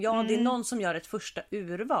man liksom, det är någon som gör ett första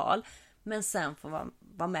urval, men sen får man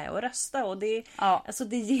vara med och rösta, och det, alltså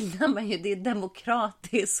det gillar man ju, det är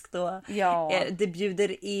demokratiskt och det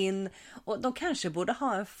bjuder in, och de kanske borde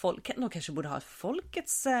ha ett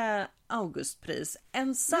folkets augustpris,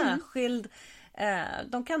 en särskild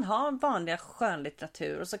de kan ha vanliga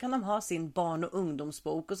skönlitteratur, och så kan de ha sin barn- och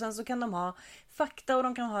ungdomsbok, och sen så kan de ha fakta, och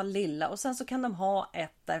de kan ha lilla, och sen så kan de ha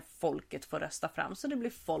ett där folket får rösta fram, så det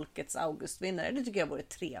blir folkets augustvinnare. Det tycker jag vore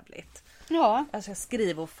trevligt. Ja. Jag ska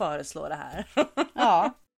skriva och föreslå det här.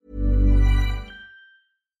 Ja.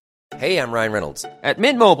 Hey, I'm Ryan Reynolds. At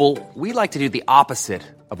Mint Mobile, we like to do the opposite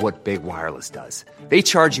of what Big Wireless does. They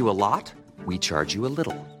charge you a lot. We charge you a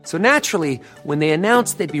little. So naturally, when they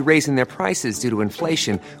announced they'd be raising their prices due to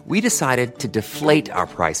inflation, we decided to deflate our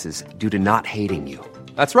prices due to not hating you.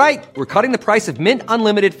 That's right. We're cutting the price of Mint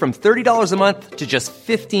Unlimited from $30 a month to just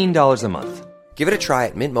 $15 a month. Give it a try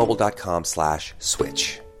at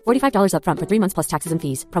mintmobile.com/switch. $45 up front for 3 months plus taxes and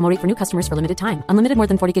fees. Promo rate for new customers for limited time. Unlimited more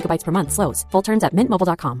than 40 gigabytes per month slows. Full terms at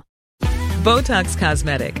mintmobile.com. Botox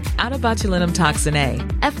Cosmetic, out of botulinum toxin A,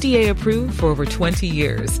 FDA approved for over 20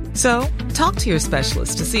 years. So, talk to your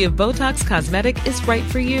specialist to see if Botox Cosmetic is right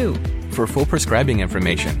for you. For full prescribing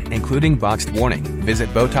information, including boxed warning,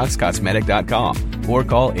 visit BotoxCosmetic.com or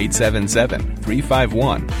call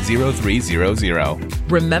 877-351-0300.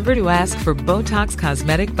 Remember to ask for Botox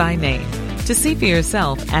Cosmetic by name. To see for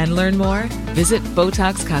yourself and learn more, visit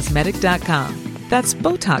BotoxCosmetic.com. That's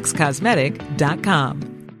BotoxCosmetic.com.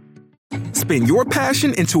 Spin your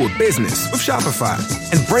passion into a business with Shopify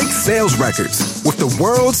and break sales records with the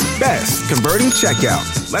world's best converting checkout.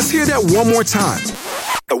 Let's hear that one more time.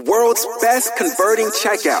 The world's best converting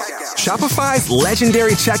checkout. Shopify's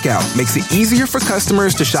legendary checkout makes it easier for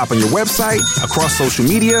customers to shop on your website, across social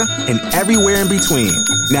media, and everywhere in between.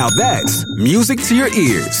 Now that's music to your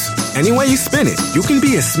ears. Any way you spin it, you can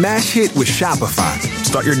be a smash hit with Shopify.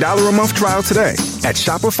 Start your $1 a month trial today at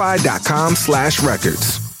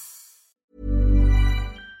shopify.com/records.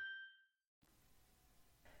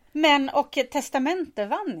 Men och testamentet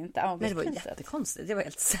vann inte Augustpriset. Men det var jättekonstigt. Jag var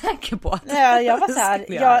helt säker på att jag var så här,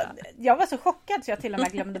 jag var så chockad så jag till och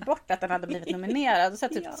med glömde bort att den hade blivit nominerad. Och så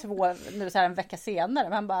typ en vecka senare.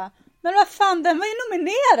 Man bara, men vad fan, den var ju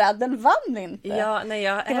nominerad. Den vann inte. Ja, nej,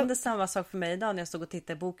 jag hände samma sak för mig idag när jag stod och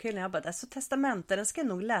tittade i bokhyllan. Jag bara, alltså testamentet, den ska jag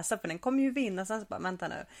nog läsa för den kommer ju vinna. Så jag bara, vänta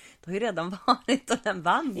nu, det har ju redan varit och den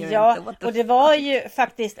vann ju inte. Och det var ju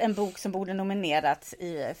faktiskt en bok som borde nominerats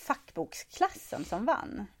i fackboksklassen som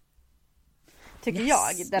vann. Tycker jag.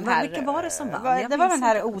 Vilka var det som vann? Det var den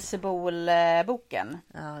här Osebol-boken.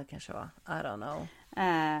 Ja, det kanske var. I don't know.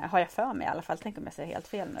 Har jag för mig i alla fall. Tänk om jag säger helt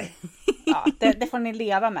fel nu. Ja, det får ni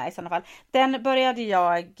leva med i sådana fall. Den började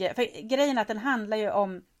för grejen är att den handlar ju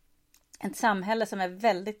om ett samhälle som är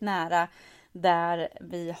väldigt nära där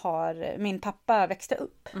min pappa växte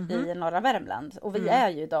upp i norra Värmland. Och vi är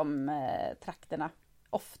ju de trakterna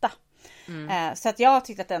ofta. Så att jag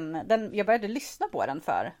tyckte att jag började lyssna på den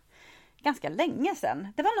för ganska länge sedan.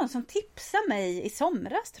 Det var någon som tipsade mig i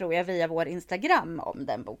somras tror jag via vår Instagram om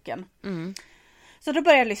den boken. Så då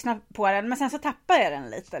började jag lyssna på den, men sen så tappade jag den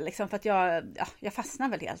lite liksom, för att jag fastnar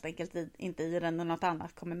väl helt enkelt inte i den och något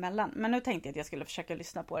annat kom emellan. Men nu tänkte jag att jag skulle försöka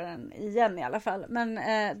lyssna på den igen i alla fall. Men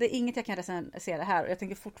det är inget jag kan recensera här och jag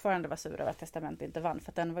tänker fortfarande vara sur över att Testament inte vann,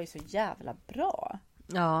 för att den var ju så jävla bra.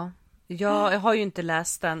 Ja. Jag har ju inte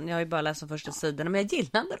läst den, jag har ju bara läst de första sidorna, men jag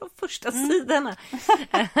gillade de första sidorna.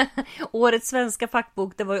 Årets svenska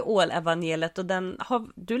fackbok, det var ju Ålevangeliet, och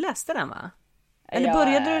du läste den, va? Eller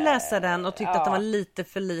började du läsa den och tyckte att den var lite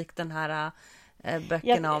för lik den här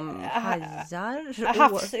böckerna om hajar?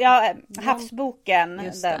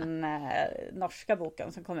 Havsboken, den norska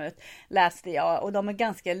boken som kom ut, läste jag, och de är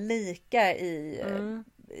ganska lika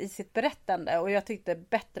i sitt berättande, och jag tyckte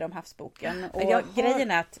bättre om havsboken. Och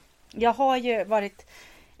grejen är att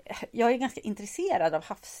jag är ganska intresserad av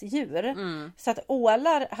havsdjur. Så att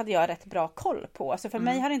ålar hade jag rätt bra koll på. Så för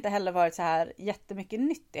mig har det inte heller varit så här jättemycket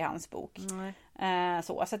nytt i hans bok.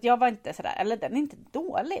 Så att jag var inte sådär, eller den är inte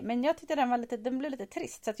dålig, men jag tyckte den blev lite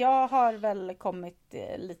trist. Så att jag har väl kommit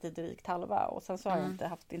lite drygt halva, och sen så har jag inte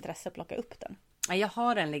haft intresse att plocka upp den. Jag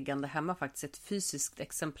har en liggande hemma faktiskt, ett fysiskt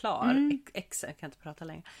exemplar. Jag kan inte prata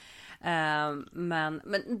längre. Men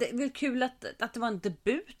det är väl kul att det var en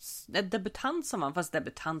debutant som vann, fast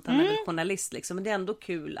debutanten är väl journalist liksom, men det är ändå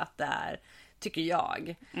kul att det är, tycker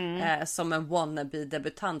jag, som en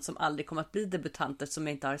wannabe-debutant som aldrig kommer att bli debutanter, som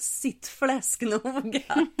inte har sitt fläsk nog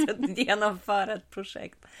att genomföra ett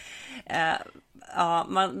projekt.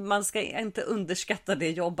 Man ska inte underskatta det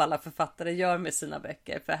jobb alla författare gör med sina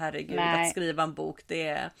böcker, för herregud, att skriva en bok,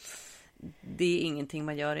 det är ingenting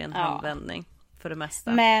man gör i en handvändning. För det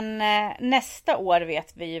mesta. Men nästa år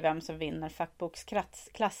vet vi ju vem som vinner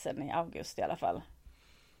fackboksklassen i augusti i alla fall.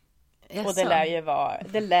 Yes. Och det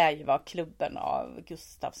lär ju vara klubben av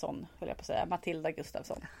Gustafsson, höll jag på att säga. Matilda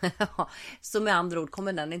Gustafsson. Så med andra ord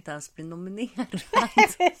kommer den inte ens bli nominerad.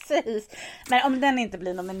 Precis. Men om den inte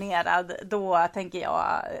blir nominerad, då tänker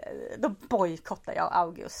jag, då bojkottar jag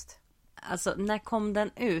August. Alltså, när kom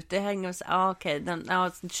den ut? Det hänger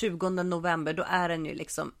den 20 november, då är den ju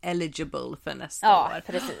liksom eligible för nästa år. Ja,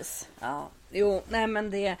 precis. Ja. Jo, nej men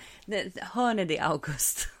det hör ni det,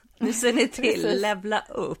 August? Nu ser ni till, levla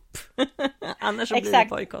upp. Annars så blir det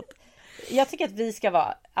bojkott. Jag tycker att vi ska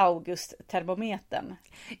vara August-termometern.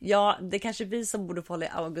 Ja, det är kanske vi som borde få hålla i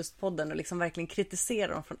August-podden och liksom verkligen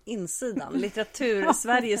kritisera dem från insidan. Litteratur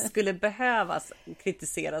Sverige skulle behövas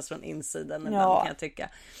kritiseras från insidan ibland, kan jag tycka.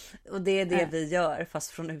 Och det är det vi gör,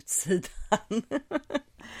 fast från utsidan.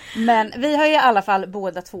 Men vi har ju i alla fall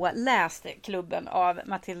båda två läst klubben av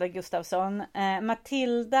Matilda Gustafsson.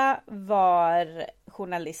 Matilda var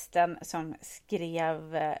journalisten som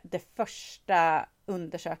skrev det första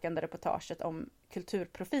undersökande reportaget om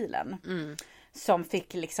kulturprofilen. Som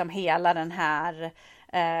fick liksom hela den här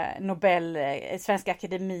Svenska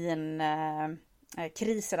akademin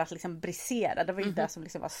krisen att liksom brisera. Det var ju det som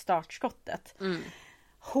liksom var startskottet.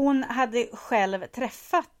 Hon hade själv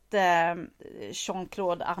träffat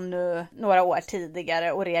Jean-Claude Arnault några år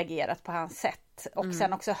tidigare och reagerat på hans sätt. Och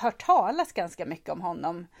sen också hört talas ganska mycket om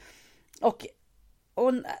honom. Och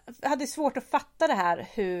hon hade svårt att fatta det här,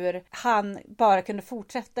 hur han bara kunde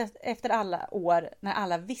fortsätta efter alla år när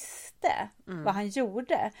alla visste vad han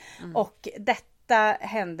gjorde. Och detta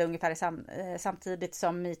hände ungefär samtidigt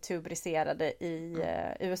som MeToo briserade i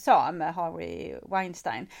USA med Harvey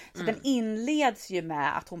Weinstein. Så den inleds ju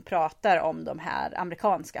med att hon pratar om de här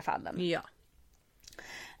amerikanska fallen. Ja.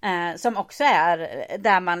 Som också är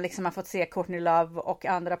där man liksom har fått se Courtney Love och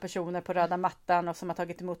andra personer på röda mattan och som har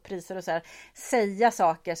tagit emot priser och så här, säga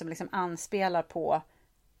saker som liksom anspelar på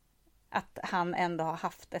att han ändå har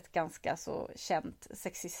haft ett ganska så känt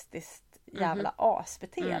sexistiskt jävla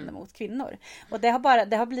asbeteende mot kvinnor. Och det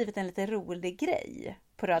har blivit en lite rolig grej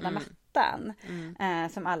på röda mattan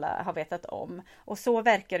som alla har vetat om. Och så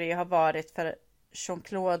verkar det ju ha varit för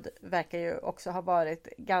Jean-Claude, verkar ju också ha varit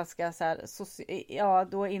ganska så här,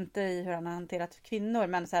 då inte i hur han har hanterat kvinnor,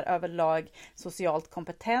 men så här överlag socialt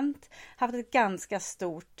kompetent, haft ett ganska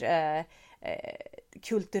stort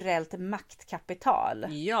kulturellt maktkapital.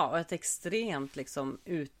 Ja, och ett extremt liksom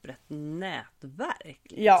utbrett nätverk.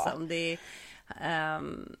 Liksom. Ja. Det är,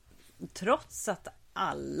 trots att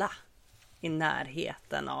alla i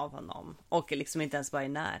närheten av honom, och liksom inte ens bara i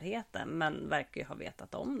närheten, men verkar ju ha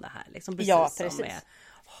vetat om det här liksom, precis. Som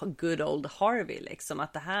med good old Harvey liksom,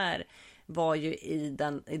 att det här var ju i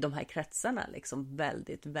de här kretsarna liksom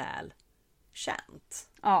väldigt väl känt.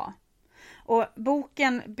 Ja. Och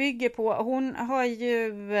boken bygger på, hon har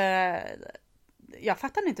ju jag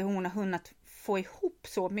fattar inte hur hon har hunnit få ihop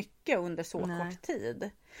så mycket under så kort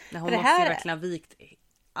tid. Nej, hon måste ju verkligen ha vikt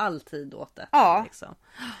all tid åt det. Ja. Liksom.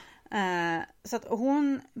 Så att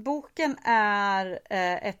boken är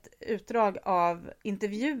ett utdrag av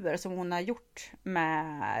intervjuer som hon har gjort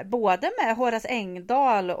både med Horace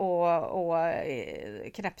Engdahl och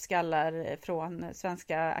knäppskallar från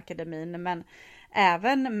Svenska Akademin, men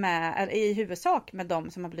även i huvudsak med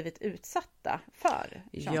de som har blivit utsatta för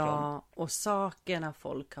Jean-Claude. Ja, och sakerna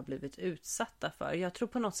folk har blivit utsatta för. Jag tror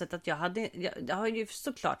på något sätt att jag har ju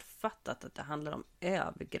såklart fattat att det handlar om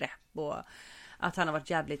övergrepp och att han har varit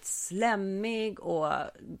jävligt slemmig och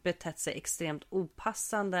betett sig extremt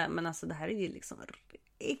opassande. Men alltså det här är ju liksom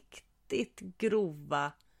riktigt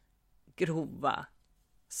grova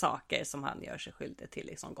saker som han gör sig skyldig till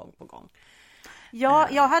liksom gång på gång. Ja,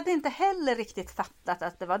 jag hade inte heller riktigt fattat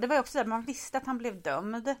att det var också där man visste att han blev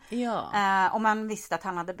dömd. Ja. Och man visste att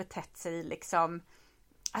han hade betett sig liksom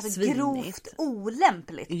Svinigt. Grovt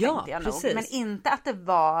olämpligt, tänkte jag nog. Men inte att det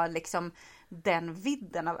var liksom den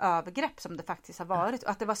vidden av övergrepp som det faktiskt har varit. Och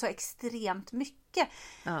att det var så extremt mycket.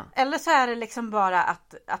 Ja. Eller så är det liksom bara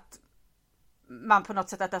att man på något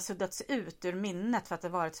sätt att det har suddats ut ur minnet för att det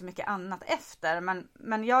varit så mycket annat efter.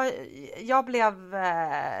 Men jag blev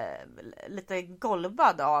lite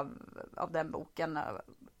golvad av den boken av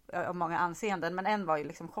många anseenden. Men en var ju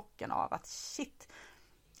liksom chocken av att shit,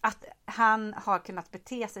 att han har kunnat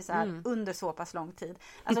bete sig så här under så pass lång tid.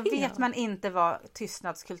 Alltså vet man inte vad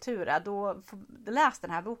tystnadskultur är, då läs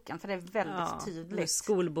den här boken, för det är väldigt tydligt.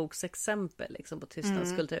 Skolboksexempel liksom på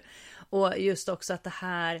tystnadskultur. Och just också att det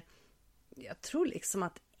här, jag tror liksom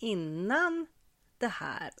att innan det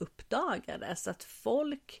här uppdagades att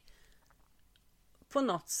folk på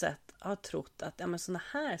något sätt har trott att såna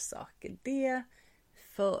här saker, det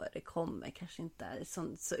förekommer kanske inte är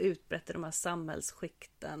så utbrett i de här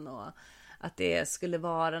samhällsskikten, och att det skulle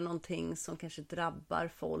vara någonting som kanske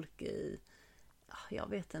drabbar folk i, jag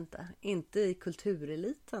vet inte i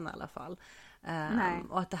kultureliten i alla fall.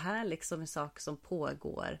 Och att det här liksom är saker som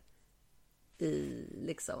pågår i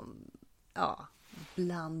liksom,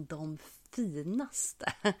 bland de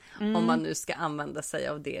finaste, om man nu ska använda sig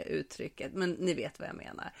av det uttrycket, men ni vet vad jag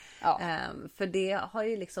menar. För det har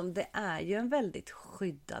ju liksom, det är ju en väldigt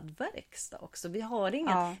skyddad verkstad också. Vi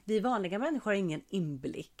har vi vanliga människor har ingen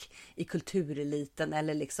inblick i kultureliten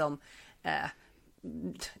eller liksom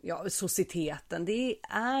societeten. Det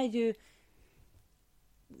är ju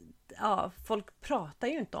folk pratar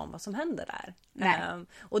ju inte om vad som händer där.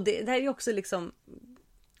 Och det är ju också liksom,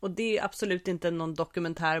 och det är absolut inte någon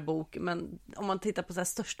dokumentärbok, men om man tittar på så här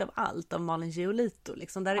Störst av allt av Malin Giolito,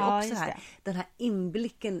 liksom, där är också den här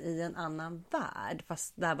inblicken i en annan värld,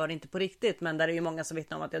 fast där var det inte på riktigt, men där är ju många som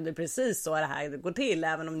vittnar om att det är precis så det här går till,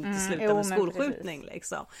 även om det inte slutar med skolskjutning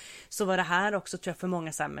liksom. Så var det här också, tror jag, för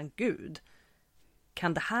många så här, men gud,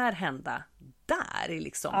 kan det här hända där är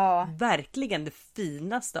liksom verkligen det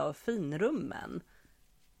finaste av finrummen,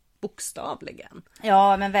 bokstavligen.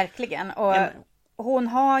 Ja, men verkligen. Och hon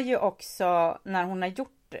har ju också, när hon har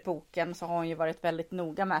gjort boken, så har hon ju varit väldigt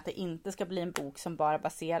noga med att det inte ska bli en bok som bara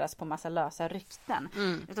baseras på massa lösa rykten.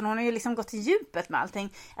 Utan hon har ju liksom gått till djupet med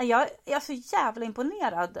allting. Jag är så jävla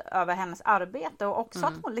imponerad över hennes arbete, och också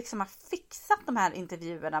att hon liksom har fixat de här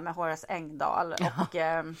intervjuerna med Horace Engdahl och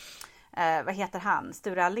vad heter han?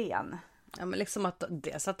 Sture Allén. Ja, men liksom att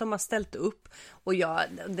de har ställt upp, och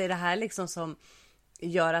det är det här liksom som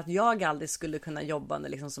gör att jag aldrig skulle kunna jobba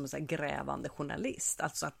liksom som en så här grävande journalist.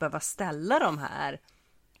 Alltså att behöva ställa de här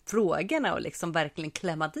frågorna och liksom verkligen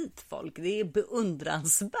klämma dit folk. Det är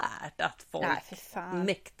beundransvärt att folk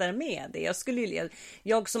mäktar med det.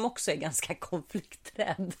 Jag som också är ganska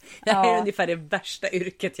konflikträdd. Det här är ungefär det värsta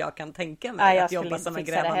yrket jag kan tänka mig, att jobba som en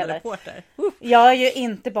grävande reporter. Jag är ju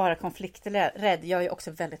inte bara konflikträdd, jag är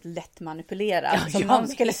också väldigt lätt manipulerad. Som någon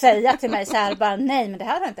skulle säga till mig så här, bara, nej men det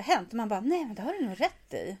här har inte hänt. Och man bara, nej men det har du nog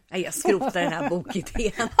rätt i. Jag skrotar den här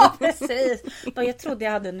bokidén. Ja, precis. Jag trodde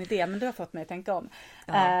jag hade en idé, men du har fått mig att tänka om.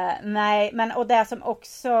 Nej, men och det som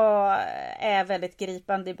också är väldigt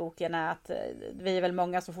gripande i boken är att vi är väl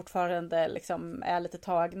många som fortfarande liksom är lite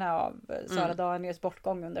tagna av Sara Danius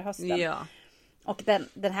bortgång under hösten. Och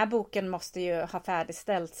den här boken måste ju ha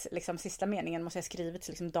färdigställts, liksom sista meningen måste ha skrivits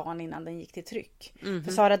liksom dagen innan den gick till tryck.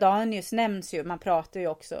 För Sara Danius nämns ju, man pratar ju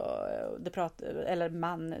också,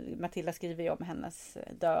 Matilda skriver ju om hennes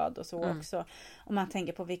död och så också. Och man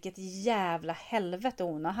tänker på vilket jävla helvete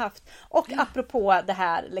hon har haft. Och apropå det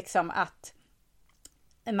här liksom att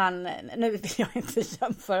nu vill jag inte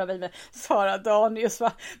jämföra mig med Sara Danius,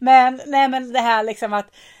 va? Men det här liksom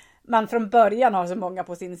att man från början har så många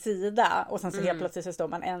på sin sida och sen så helt plötsligt så står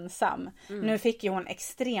man ensam. Nu fick ju hon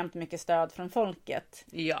extremt mycket stöd från folket.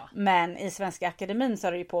 Ja. Men i Svenska Akademin så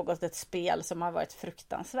har det ju pågått ett spel som har varit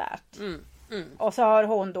fruktansvärt. Och så har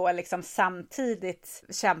hon då liksom samtidigt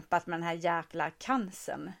kämpat med den här jäkla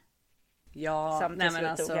cancern. Ja, som till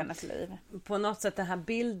slut tog hennes liv. På något sätt den här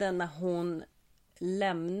bilden när hon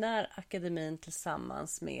lämnar akademin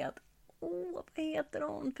tillsammans med vad heter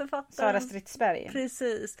hon? Författaren? Sara Stridsberg.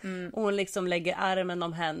 Precis. Och hon liksom lägger armen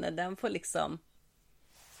om henne. Den får liksom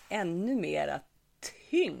ännu mer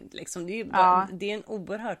tyngd. Liksom. Det är ju bara, det är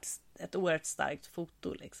ett oerhört starkt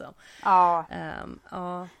foto. Liksom. Ja.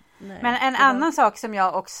 Nej. Men en annan sak som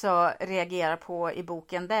jag också reagerar på i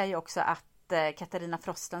boken, det är ju också att Katarina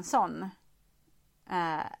Frostenson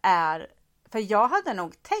är... För jag hade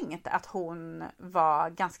nog tänkt att hon var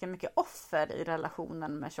ganska mycket offer i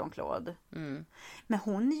relationen med Jean-Claude. Men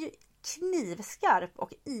hon är ju knivskarp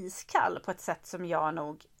och iskall på ett sätt som jag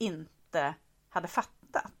nog inte hade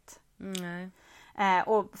fattat. Nej.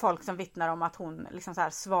 Och folk som vittnar om att hon liksom så här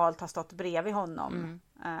svalt har stått bredvid honom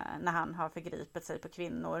när han har förgripit sig på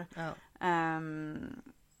kvinnor.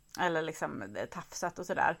 Eller liksom tafsat och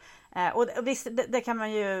sådär. Och visst, det kan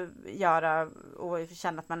man ju göra och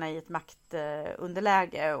känna att man är i ett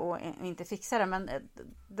maktunderläge och inte fixa det. Men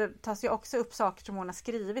det tas ju också upp saker som hon har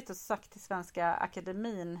skrivit och sagt till Svenska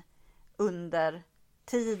Akademin under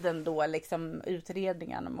tiden då liksom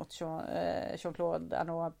utredningen mot Jean-Claude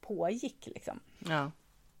Arnault pågick liksom. Ja.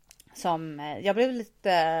 Som jag blev lite...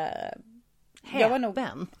 Jag var nog...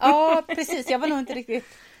 Ja, precis. Jag var nog inte riktigt...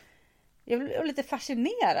 Jag blev lite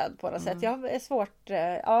fascinerad på något sätt. Jag är svårt...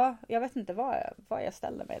 jag vet inte vad jag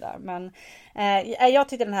ställde mig där. Men jag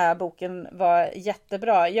tyckte den här boken var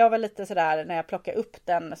jättebra. Jag var lite sådär, när jag plockade upp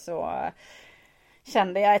den så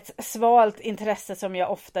kände jag ett svalt intresse som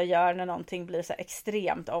jag ofta gör när någonting blir så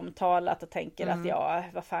extremt omtalat och tänker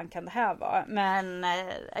att vad fan kan det här vara? Men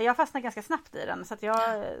jag fastnade ganska snabbt i den så att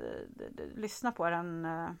jag lyssnade på den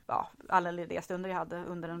alla lediga stunder jag hade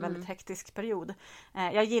under en väldigt hektisk period.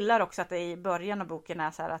 Jag gillar också att det i början av boken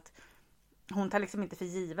är så här att hon tar liksom inte för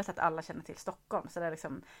givet att alla känner till Stockholm. Så det är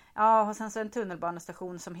liksom, och sen så en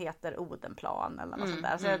tunnelbanestation som heter Odenplan eller något sånt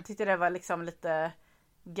där. Så jag tyckte det var liksom lite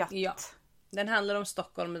gött. Ja. Den handlar om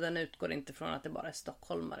Stockholm men den utgår inte från att det bara är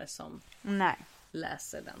stockholmare som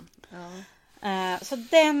läser den. Ja. Så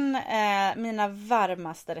den är mina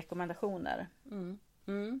varmaste rekommendationer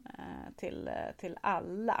till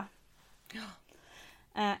alla.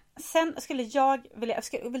 Ja. Sen skulle jag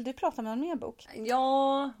vill du prata om en mer bok?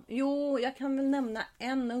 Ja, jag kan väl nämna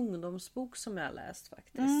en ungdomsbok som jag har läst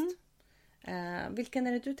faktiskt. Vilken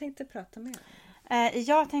är det du tänkte prata med?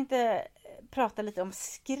 Jag tänkte prata lite om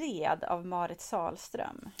Skred av Marit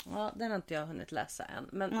Sahlström. Ja, den har inte jag hunnit läsa än.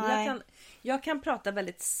 Men jag kan prata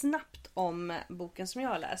väldigt snabbt om boken som jag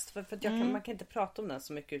har läst. För att man kan inte prata om den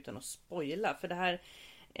så mycket utan att spoila. För det här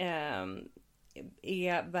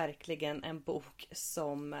är verkligen en bok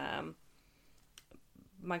som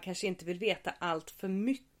man kanske inte vill veta allt för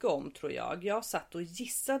mycket om, tror jag. Jag satt och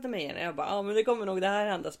gissade mig igen. Jag bara, men det kommer nog det här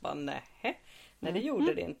hända. Så bara, nej, det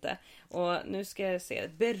gjorde det inte. Och nu ska jag se.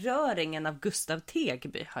 Beröringen av Gustav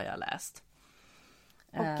Tegby har jag läst.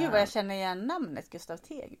 Gud vad jag känner igen namnet Gustav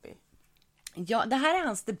Tegby. Ja, det här är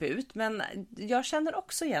hans debut. Men jag känner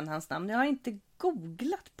också igen hans namn. Jag har inte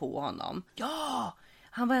googlat på honom. Ja,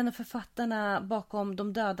 han var en av författarna bakom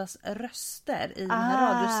De dödas röster i den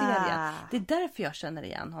här radioserien. Det är därför jag känner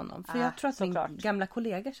igen honom. För jag tror att min gamla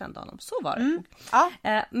kollega kände honom. Så var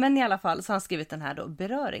det. Men i alla fall så har han skrivit den här då,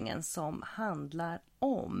 Beröringen, som handlar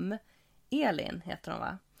om Elin, heter hon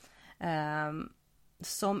va?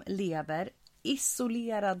 Som lever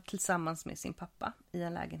isolerad tillsammans med sin pappa i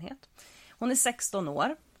en lägenhet. Hon är 16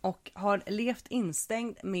 år och har levt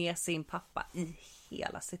instängd med sin pappa i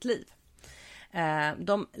hela sitt liv.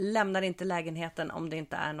 De lämnar inte lägenheten om det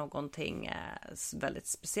inte är någonting väldigt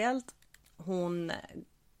speciellt. Hon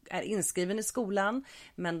är inskriven i skolan,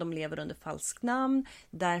 men de lever under falskt namn.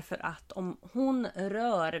 Därför att om hon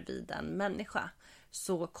rör vid en människa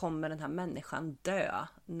så kommer den här människan dö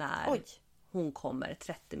när hon kommer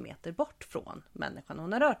 30 meter bort från människan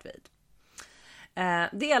hon har rört vid.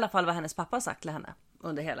 Det är i alla fall vad hennes pappa sagt till henne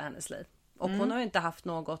under hela hennes liv. Och hon har ju inte haft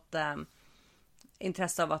något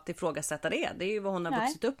intresse av att ifrågasätta det. Det är ju vad hon har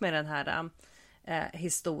vuxit upp med, den här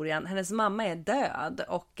historien. Hennes mamma är död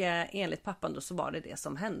och enligt pappan då så var det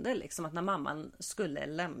som hände. Liksom att när mamman skulle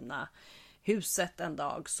lämna huset en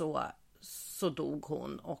dag så dog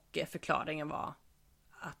hon, och förklaringen var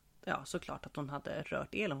att såklart att hon hade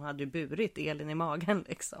rört Elin. Hon hade ju burit Elin i magen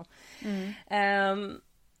liksom.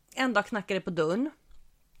 En dag knackade det på dörren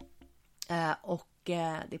och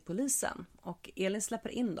det är polisen. Och Elin släpper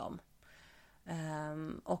in dem.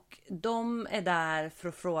 Och de är där för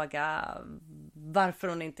att fråga varför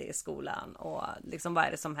hon inte är i skolan och liksom vad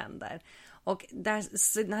är det som händer. Och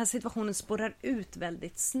den här situationen spårar ut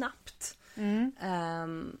väldigt snabbt.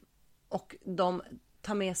 Och de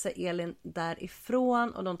tar med sig Elin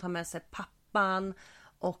därifrån och de tar med sig pappan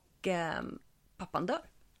och pappan dör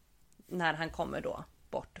när han kommer då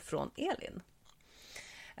bort från Elin.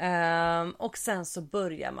 Och sen så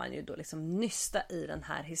börjar man ju då liksom nysta i den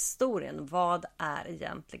här historien. Vad är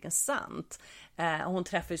egentligen sant? Hon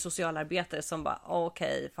träffar ju socialarbetare som bara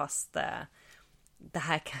okej, fast det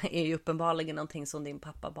här är ju uppenbarligen någonting som din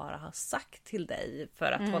pappa bara har sagt till dig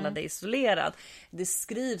för att hålla dig isolerad. Det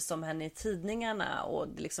skrivs om henne i tidningarna och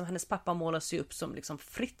liksom, hennes pappa målas ju upp som liksom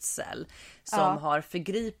Fritzl som har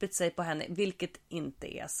förgripit sig på henne, vilket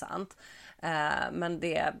inte är sant. Men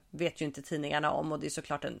det vet ju inte tidningarna om och det är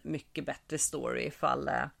såklart en mycket bättre story ifall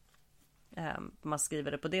man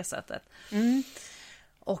skriver det på det sättet.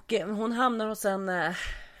 Och hon hamnar hos en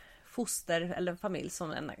foster eller en familj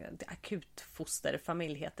som en akut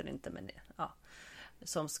fosterfamilj heter det inte, men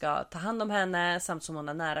som ska ta hand om henne samt som hon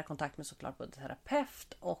har nära kontakt med såklart både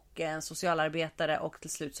terapeut och en socialarbetare och till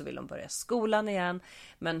slut så vill hon börja skolan igen.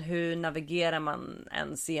 Men hur navigerar man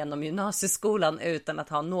ens genom gymnasieskolan utan att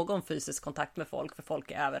ha någon fysisk kontakt med folk, för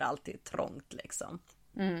folk är överallt, det är trångt liksom.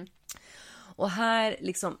 Och här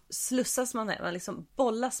liksom slussas man liksom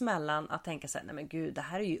bollas mellan att tänka sig, nej men gud, det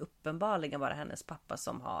här är ju uppenbarligen bara hennes pappa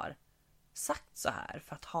som har sagt så här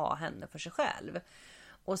för att ha henne för sig själv.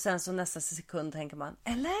 Och sen så nästa sekund tänker man,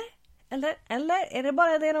 eller är det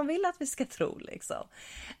bara det de vill att vi ska tro liksom?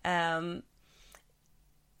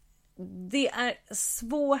 Det är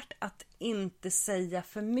svårt att inte säga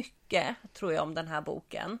för mycket, tror jag, om den här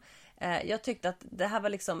boken. Jag tyckte att det här var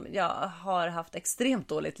liksom, jag har haft extremt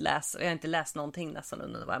dåligt läs och jag har inte läst någonting nästan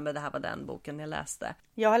under, men det här var den boken jag läste.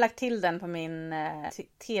 Jag har lagt till den på min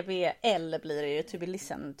TBL blir det ju, to be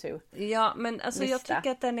listened to. Ja, men alltså jag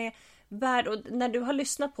tycker att den är värd, och när du har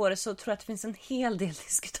lyssnat på det så tror jag att det finns en hel del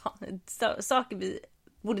saker vi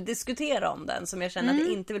borde diskutera om den som jag känner att jag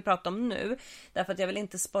inte vill prata om nu, därför att jag vill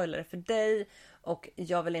inte spoila det för dig och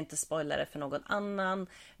jag vill inte spoila det för någon annan,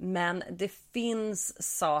 men det finns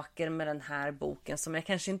saker med den här boken som jag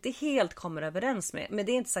kanske inte helt kommer överens med, men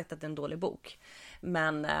det är inte sagt att det är en dålig bok,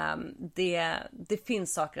 men det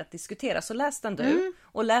finns saker att diskutera, så läs den du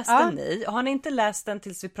och läs den ni, och har ni inte läst den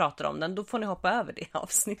tills vi pratar om den, då får ni hoppa över det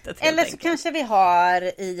avsnittet. Eller så kanske vi har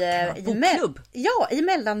bokklubb. I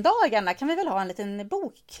mellandagarna kan vi väl ha en liten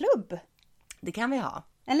bokklubb. Det kan vi ha.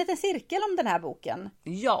 En liten cirkel om den här boken.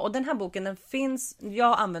 Ja, och den här boken, den finns,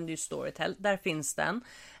 jag använder ju Storytel, där finns den.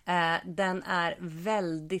 Den är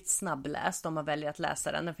väldigt snabbläst om man väljer att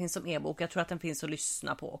läsa den. Den finns som e-bok, jag tror att den finns att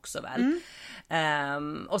lyssna på också väl.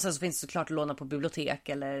 Och sen så finns det såklart att låna på bibliotek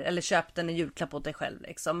eller köp den i julklapp åt dig själv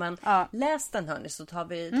liksom. Men läs den hörni, så tar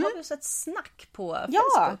vi oss ett snack på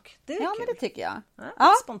Facebook. Det är kul. Men det tycker jag.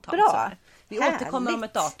 Spontant bra. sådär. Vi återkommer om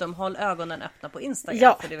ett datum, håll ögonen öppna på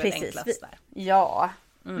Instagram för det är väl enklast där. Ja.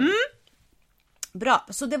 Bra,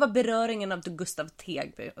 så det var beröringen av Gustav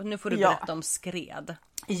Tegby. Och nu får du berätta om Skred.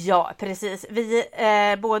 Ja, precis. Vi,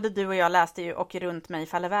 både du och jag läste ju Och runt mig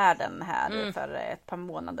faller världen här för ett par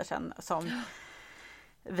månader sedan. Som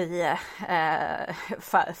vi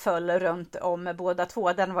föll runt om båda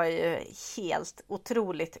två. Den var ju helt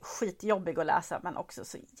otroligt skitjobbig att läsa, men också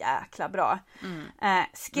så jäkla bra.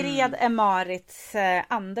 Skred är Marits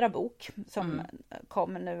andra bok som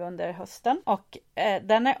kom nu under hösten. Och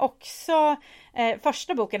den är också,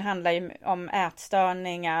 första boken handlar ju om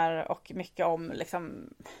ätstörningar och mycket om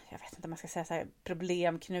liksom, jag vet inte om man ska säga så här,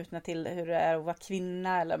 problem knutna till hur det är att vara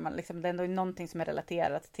kvinna, eller man liksom, det är ändå någonting som är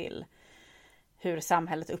relaterat till hur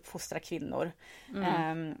samhället uppfostrar kvinnor.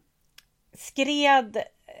 Skred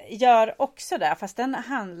gör också det, fast den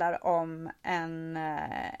handlar om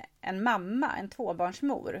en mamma, en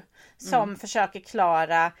tvåbarnsmor som försöker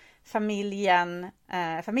klara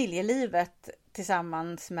familjelivet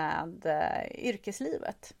tillsammans med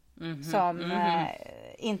yrkeslivet. Som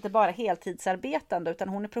inte bara heltidsarbetande, utan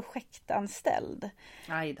hon är projektanställd.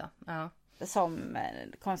 Aj då, ja. Som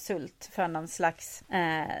konsult för någon slags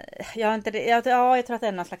jag tror att det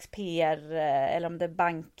är någon slags PR eller om det är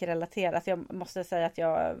bankrelaterat. Jag måste säga att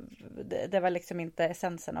det var liksom inte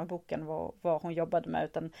essensen av boken vad hon jobbade med,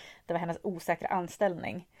 utan det var hennes osäkra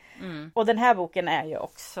anställning. Och den här boken är ju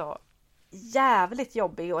också jävligt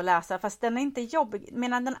jobbig att läsa, fast den är inte jobbig,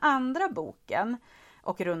 medan den andra boken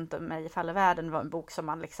Och runt mig faller världen var en bok som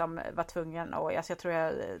man liksom var tvungen, och jag tror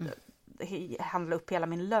handla upp hela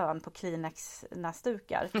min lön på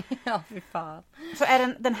Kleenex-näsdukar. Ja, fy fan. Så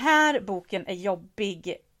är den här boken är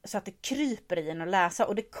jobbig så att det kryper i en att läsa,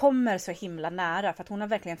 och det kommer så himla nära för att hon har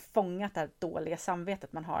verkligen fångat det här dåliga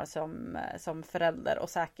samvetet man har som förälder, och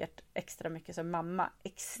säkert extra mycket som mamma.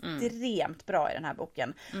 Extremt bra i den här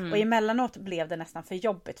boken. Och emellanåt blev det nästan för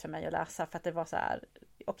jobbigt för mig att läsa, för att det var så här,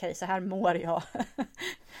 okej, så här mår jag.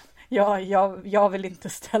 Jag vill inte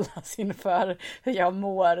ställas inför hur jag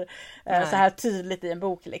mår så här tydligt i en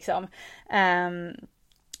bok liksom.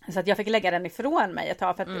 Så att jag fick lägga den ifrån mig ett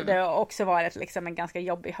tag, för att det har också varit liksom en ganska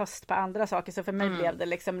jobbig höst på andra saker. Så för mig blev det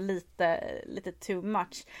liksom lite too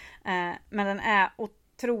much. Men den är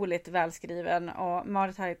otroligt välskriven, och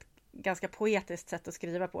Marit har ett ganska poetiskt sätt att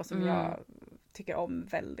skriva på som jag tycker om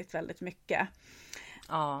väldigt, väldigt mycket.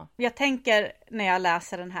 Ja. Jag tänker när jag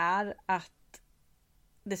läser den här att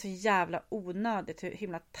det är så jävla onödigt hur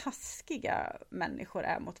himla taskiga människor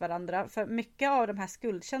är mot varandra. För mycket av de här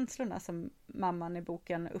skuldkänslorna som mamman i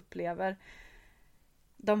boken upplever,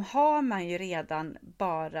 de har man ju redan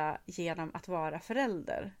bara genom att vara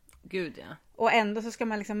förälder. Gud, ja. Och ändå så ska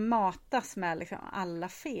man liksom matas med liksom alla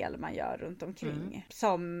fel man gör runt omkring.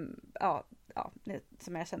 Som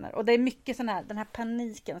jag känner. Och det är mycket den här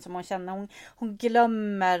paniken som hon känner. Hon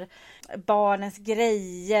glömmer barnens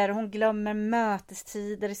grejer. Hon glömmer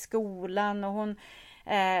mötestider i skolan. Och hon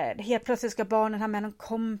helt plötsligt ska barnen ha med någon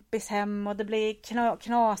kompis hem. Och det blir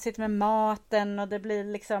knasigt med maten. Och det blir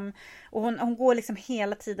liksom... Och hon går liksom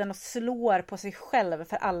hela tiden och slår på sig själv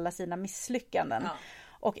för alla sina misslyckanden. Ja.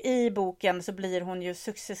 Och i boken så blir hon ju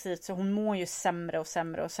successivt, så hon mår ju sämre och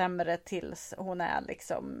sämre och sämre tills hon är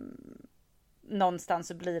liksom... Någonstans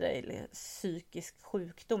så blir det psykisk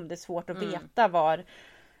sjukdom. Det är svårt att veta var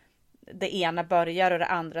det ena börjar och det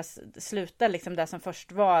andra slutar. Liksom det som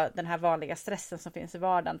först var den här vanliga stressen som finns i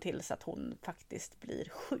vardagen, tills att hon faktiskt blir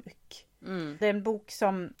sjuk. Det är en bok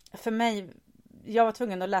som för mig... Jag var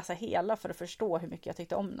tvungen att läsa hela för att förstå hur mycket jag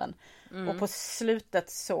tyckte om den. Och på slutet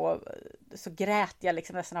så grät jag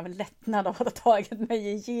liksom nästan av lättnad av att ha tagit mig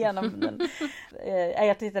igenom den.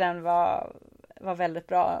 Jag tyckte den var väldigt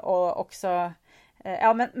bra, och också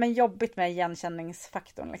men jobbigt med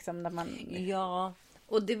igenkänningsfaktorn liksom, när man... Ja,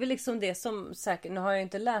 och det är väl liksom det som säkert, nu har jag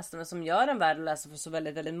inte läst den, men som gör den värd att läsa för så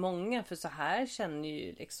väldigt, väldigt många, för så här känner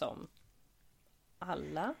ju liksom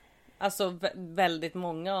alla, alltså väldigt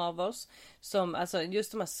många av oss, som alltså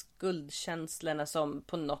just de här skuldkänslorna som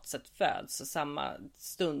på något sätt föds samma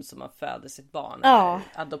stund som man föder sitt barn, eller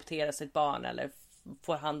adopterar sitt barn eller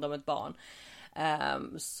får hand om ett barn.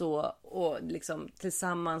 Så, och liksom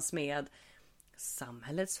tillsammans med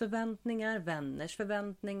samhällets förväntningar, vänners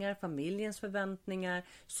förväntningar, familjens förväntningar,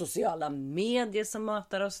 sociala medier som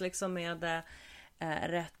matar oss liksom med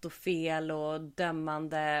rätt och fel och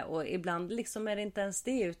dömande, och ibland liksom är det inte ens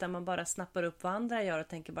det, utan man bara snappar upp vad andra gör och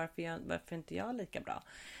tänker varför inte jag lika bra.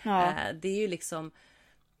 Det är ju liksom,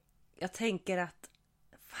 jag tänker att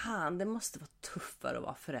fan, det måste vara tuffare att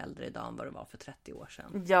vara förälder idag än vad det var för 30 år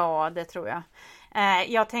sedan. Ja, det tror jag.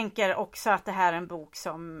 Jag tänker också att det här är en bok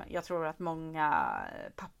som jag tror att många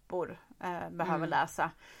pappor behöver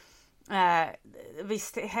läsa.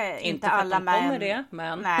 Visst, inte alla män. Det,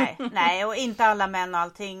 men... nej, och inte alla män och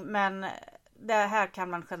allting. Men det här kan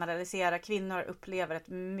man generalisera. Kvinnor upplever ett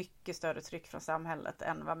mycket större tryck från samhället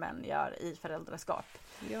än vad män gör i föräldraskap.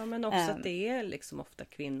 Ja, men också att det är liksom ofta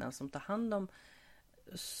kvinnan som tar hand om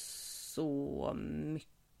så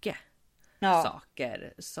mycket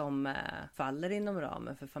saker som faller inom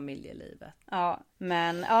ramen för familjelivet.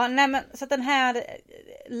 Men så att den här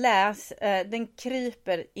den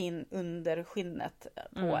kryper in under skinnet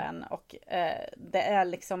på en, och det är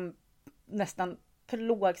liksom nästan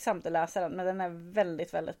plågsamt att läsa den, men den är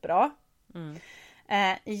väldigt, väldigt bra.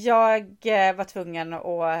 Jag var tvungen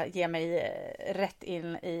att ge mig rätt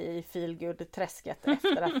in i feelgood-träsket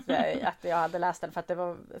efter att jag hade läst den, för att det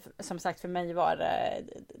var, som sagt, för mig var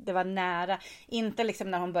det var nära, inte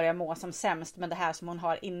liksom när hon börjar må som sämst, men det här som hon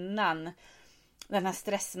har innan, den här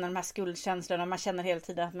stressen och de här skuldkänslorna, man känner hela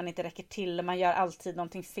tiden att man inte räcker till och man gör alltid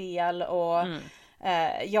någonting fel, och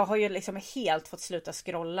jag har ju liksom helt fått sluta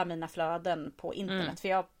scrolla mina flöden på internet,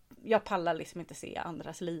 för jag pallar liksom inte se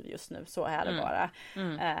andras liv just nu, så är det bara.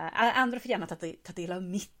 Andra får gärna ta del av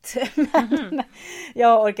mitt, men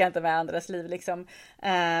jag orkar inte med andras liv liksom.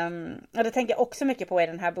 Och det tänker jag också mycket på i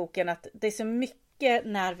den här boken, att det är så mycket mycket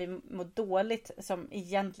när vi mår dåligt som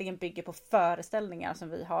egentligen bygger på föreställningar som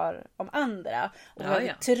vi har om andra. Och hur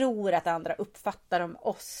vi tror att andra uppfattar om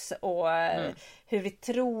oss. Och hur vi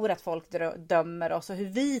tror att folk dömer oss. Och hur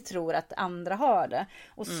vi tror att andra har det.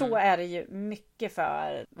 Och så är det ju mycket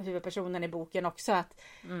för huvudpersonen i boken också. Att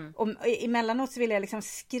emellanåt så vill jag liksom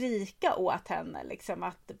skrika åt henne. Liksom,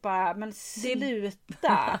 att bara, men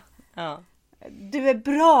sluta. Ja. Du är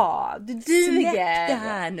bra, du duger. Släpp det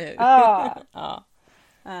här nu. Ja.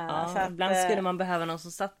 Så att, ibland skulle man behöva någon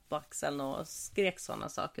som satt på axeln och skrek sådana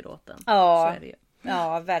saker åt den. Ja, så är det ju.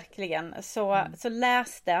 Ja, verkligen. Så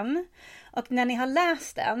läs den. Och när ni har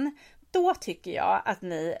läst den, då tycker jag att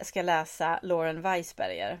ni ska läsa Lauren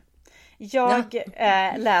Weisberger. Jag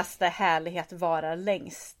läste Härlighet varar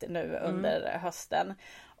längst nu under hösten.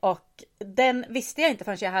 Och den visste jag inte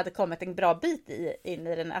förrän jag hade kommit en bra bit in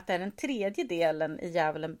i den. Att det är den tredje delen i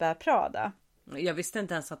Djävulen bär Prada. Jag visste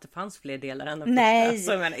inte ens att det fanns fler delar än den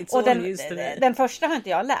första. Nej, och den första har inte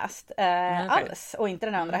jag läst alls. Och inte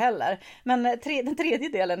den andra heller. Men den tredje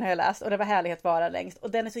delen har jag läst. Och det var Härlighet vara längst.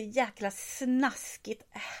 Och den är så jäkla snaskigt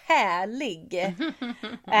härlig.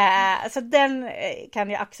 Så den kan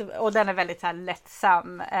jag och den är väldigt så här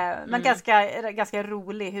lättsam. Men ganska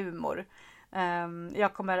rolig humor.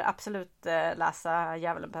 Jag kommer absolut läsa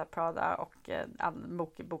Djävulen på Prada och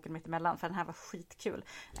boken mittemellan, för den här var skitkul.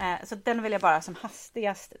 Så den vill jag bara som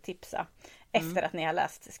hastigast tipsa efter att ni har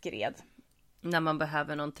läst Skred. När man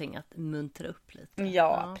behöver någonting att muntra upp lite.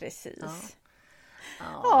 Ja, precis.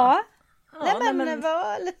 Ja. Nej, men det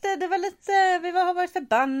var lite vi har varit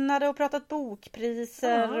förbannade och pratat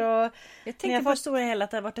bokpriser och jag tänkte på stora hela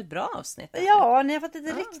att det har varit ett bra avsnitt. Ja, ni har fått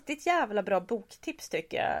ett riktigt jävla bra boktips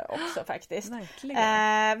tycker jag också faktiskt.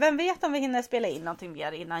 Verkligen. Vem vet om vi hinner spela in någonting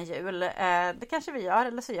mer innan jul. Det kanske vi gör,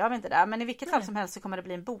 eller så gör vi inte det. Men i vilket fall som helst så kommer det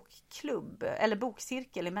bli en bokklubb eller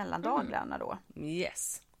bokcirkel i mellandagarna då.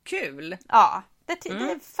 Yes. Kul. Ja, det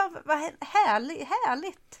var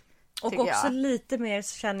härligt. Och också lite mer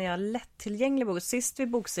känner jag lättillgänglig bok. Sist vi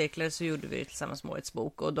bokcirklade så gjorde vi tillsammans med Årets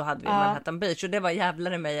bok. Och då hade vi Manhattan Beach. Och det var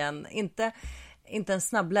jävlar i mig inte en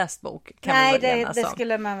snabbläst bok. Nej, det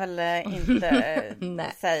skulle man väl inte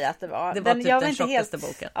säga att det var. Det var typ den tjockaste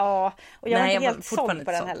boken. Ja, och jag var inte helt såld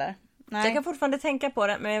på den heller. Nej. Jag kan fortfarande tänka på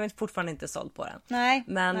den, men jag är fortfarande inte såld på den. Nej.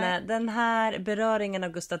 Men den här beröringen av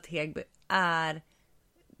Gustav Tegby är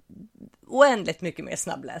oändligt mycket mer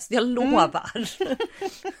snabbläst. Jag lovar.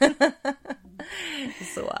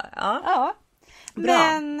 Så, ja.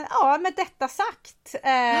 Men med detta sagt,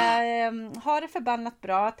 har det förbannat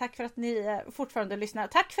bra. Tack för att ni fortfarande lyssnar.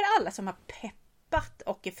 Tack för alla som har peppat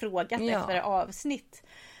och frågat efter avsnitt.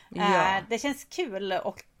 Det känns kul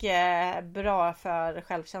och bra för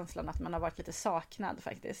självkänslan att man har varit lite saknad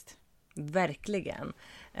faktiskt. Verkligen.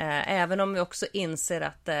 Även om vi också inser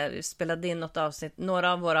att vi spelade in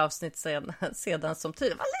några av våra avsnitt sedan som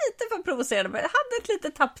tid var lite för provocerande, men jag hade ett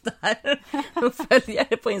litet tapp där och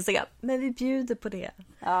följare på Instagram. Men vi bjuder på det.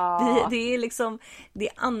 Ja. Det är liksom det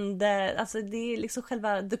är liksom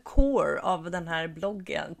själva the core av den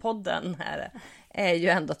här podden här är ju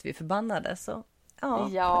ändå att vi är förbannade, så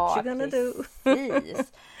what you gonna do?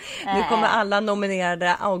 Nu kommer alla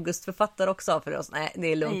nominerade augustförfattare också för oss. Nej, det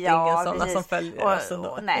är lugnt, inga sådana som följer oss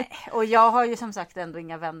ändå. Nej, och jag har ju som sagt ändå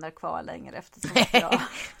inga vänner kvar längre eftersom jag...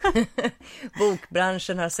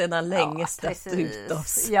 Bokbranschen har sedan länge stött ut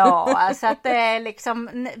oss. Ja, alltså att det är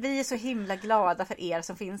liksom, vi är så himla glada för er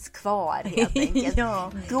som finns kvar helt enkelt.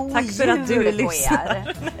 God tack för att du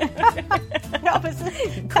lyssnar. Ja,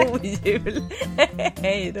 precis. God jul.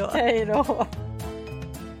 Hej då. Hej då.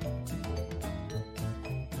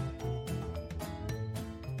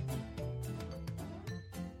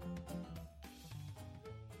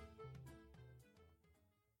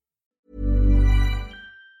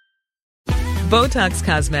 Botox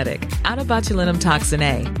Cosmetic, out of botulinum toxin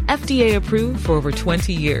A, FDA approved for over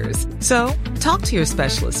 20 years. So, talk to your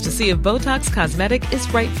specialist to see if Botox Cosmetic is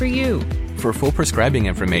right for you. For full prescribing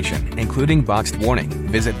information, including boxed warning,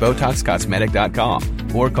 visit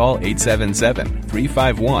BotoxCosmetic.com or call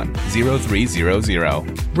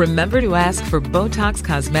 877-351-0300. Remember to ask for Botox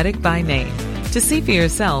Cosmetic by name. To see for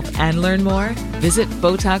yourself and learn more, visit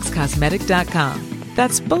BotoxCosmetic.com.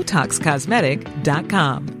 That's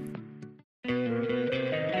BotoxCosmetic.com.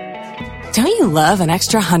 Don't you love an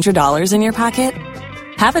extra $100 in your pocket?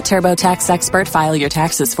 Have a TurboTax expert file your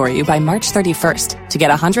taxes for you by March 31st to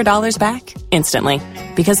get $100 back instantly.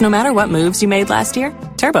 Because no matter what moves you made last year,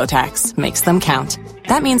 TurboTax makes them count.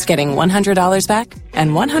 That means getting $100 back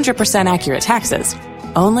and 100% accurate taxes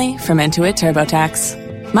only from Intuit TurboTax.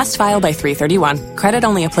 Must file by 3/31. Credit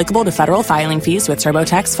only applicable to federal filing fees with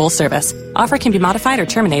TurboTax full service. Offer can be modified or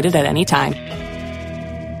terminated at any time.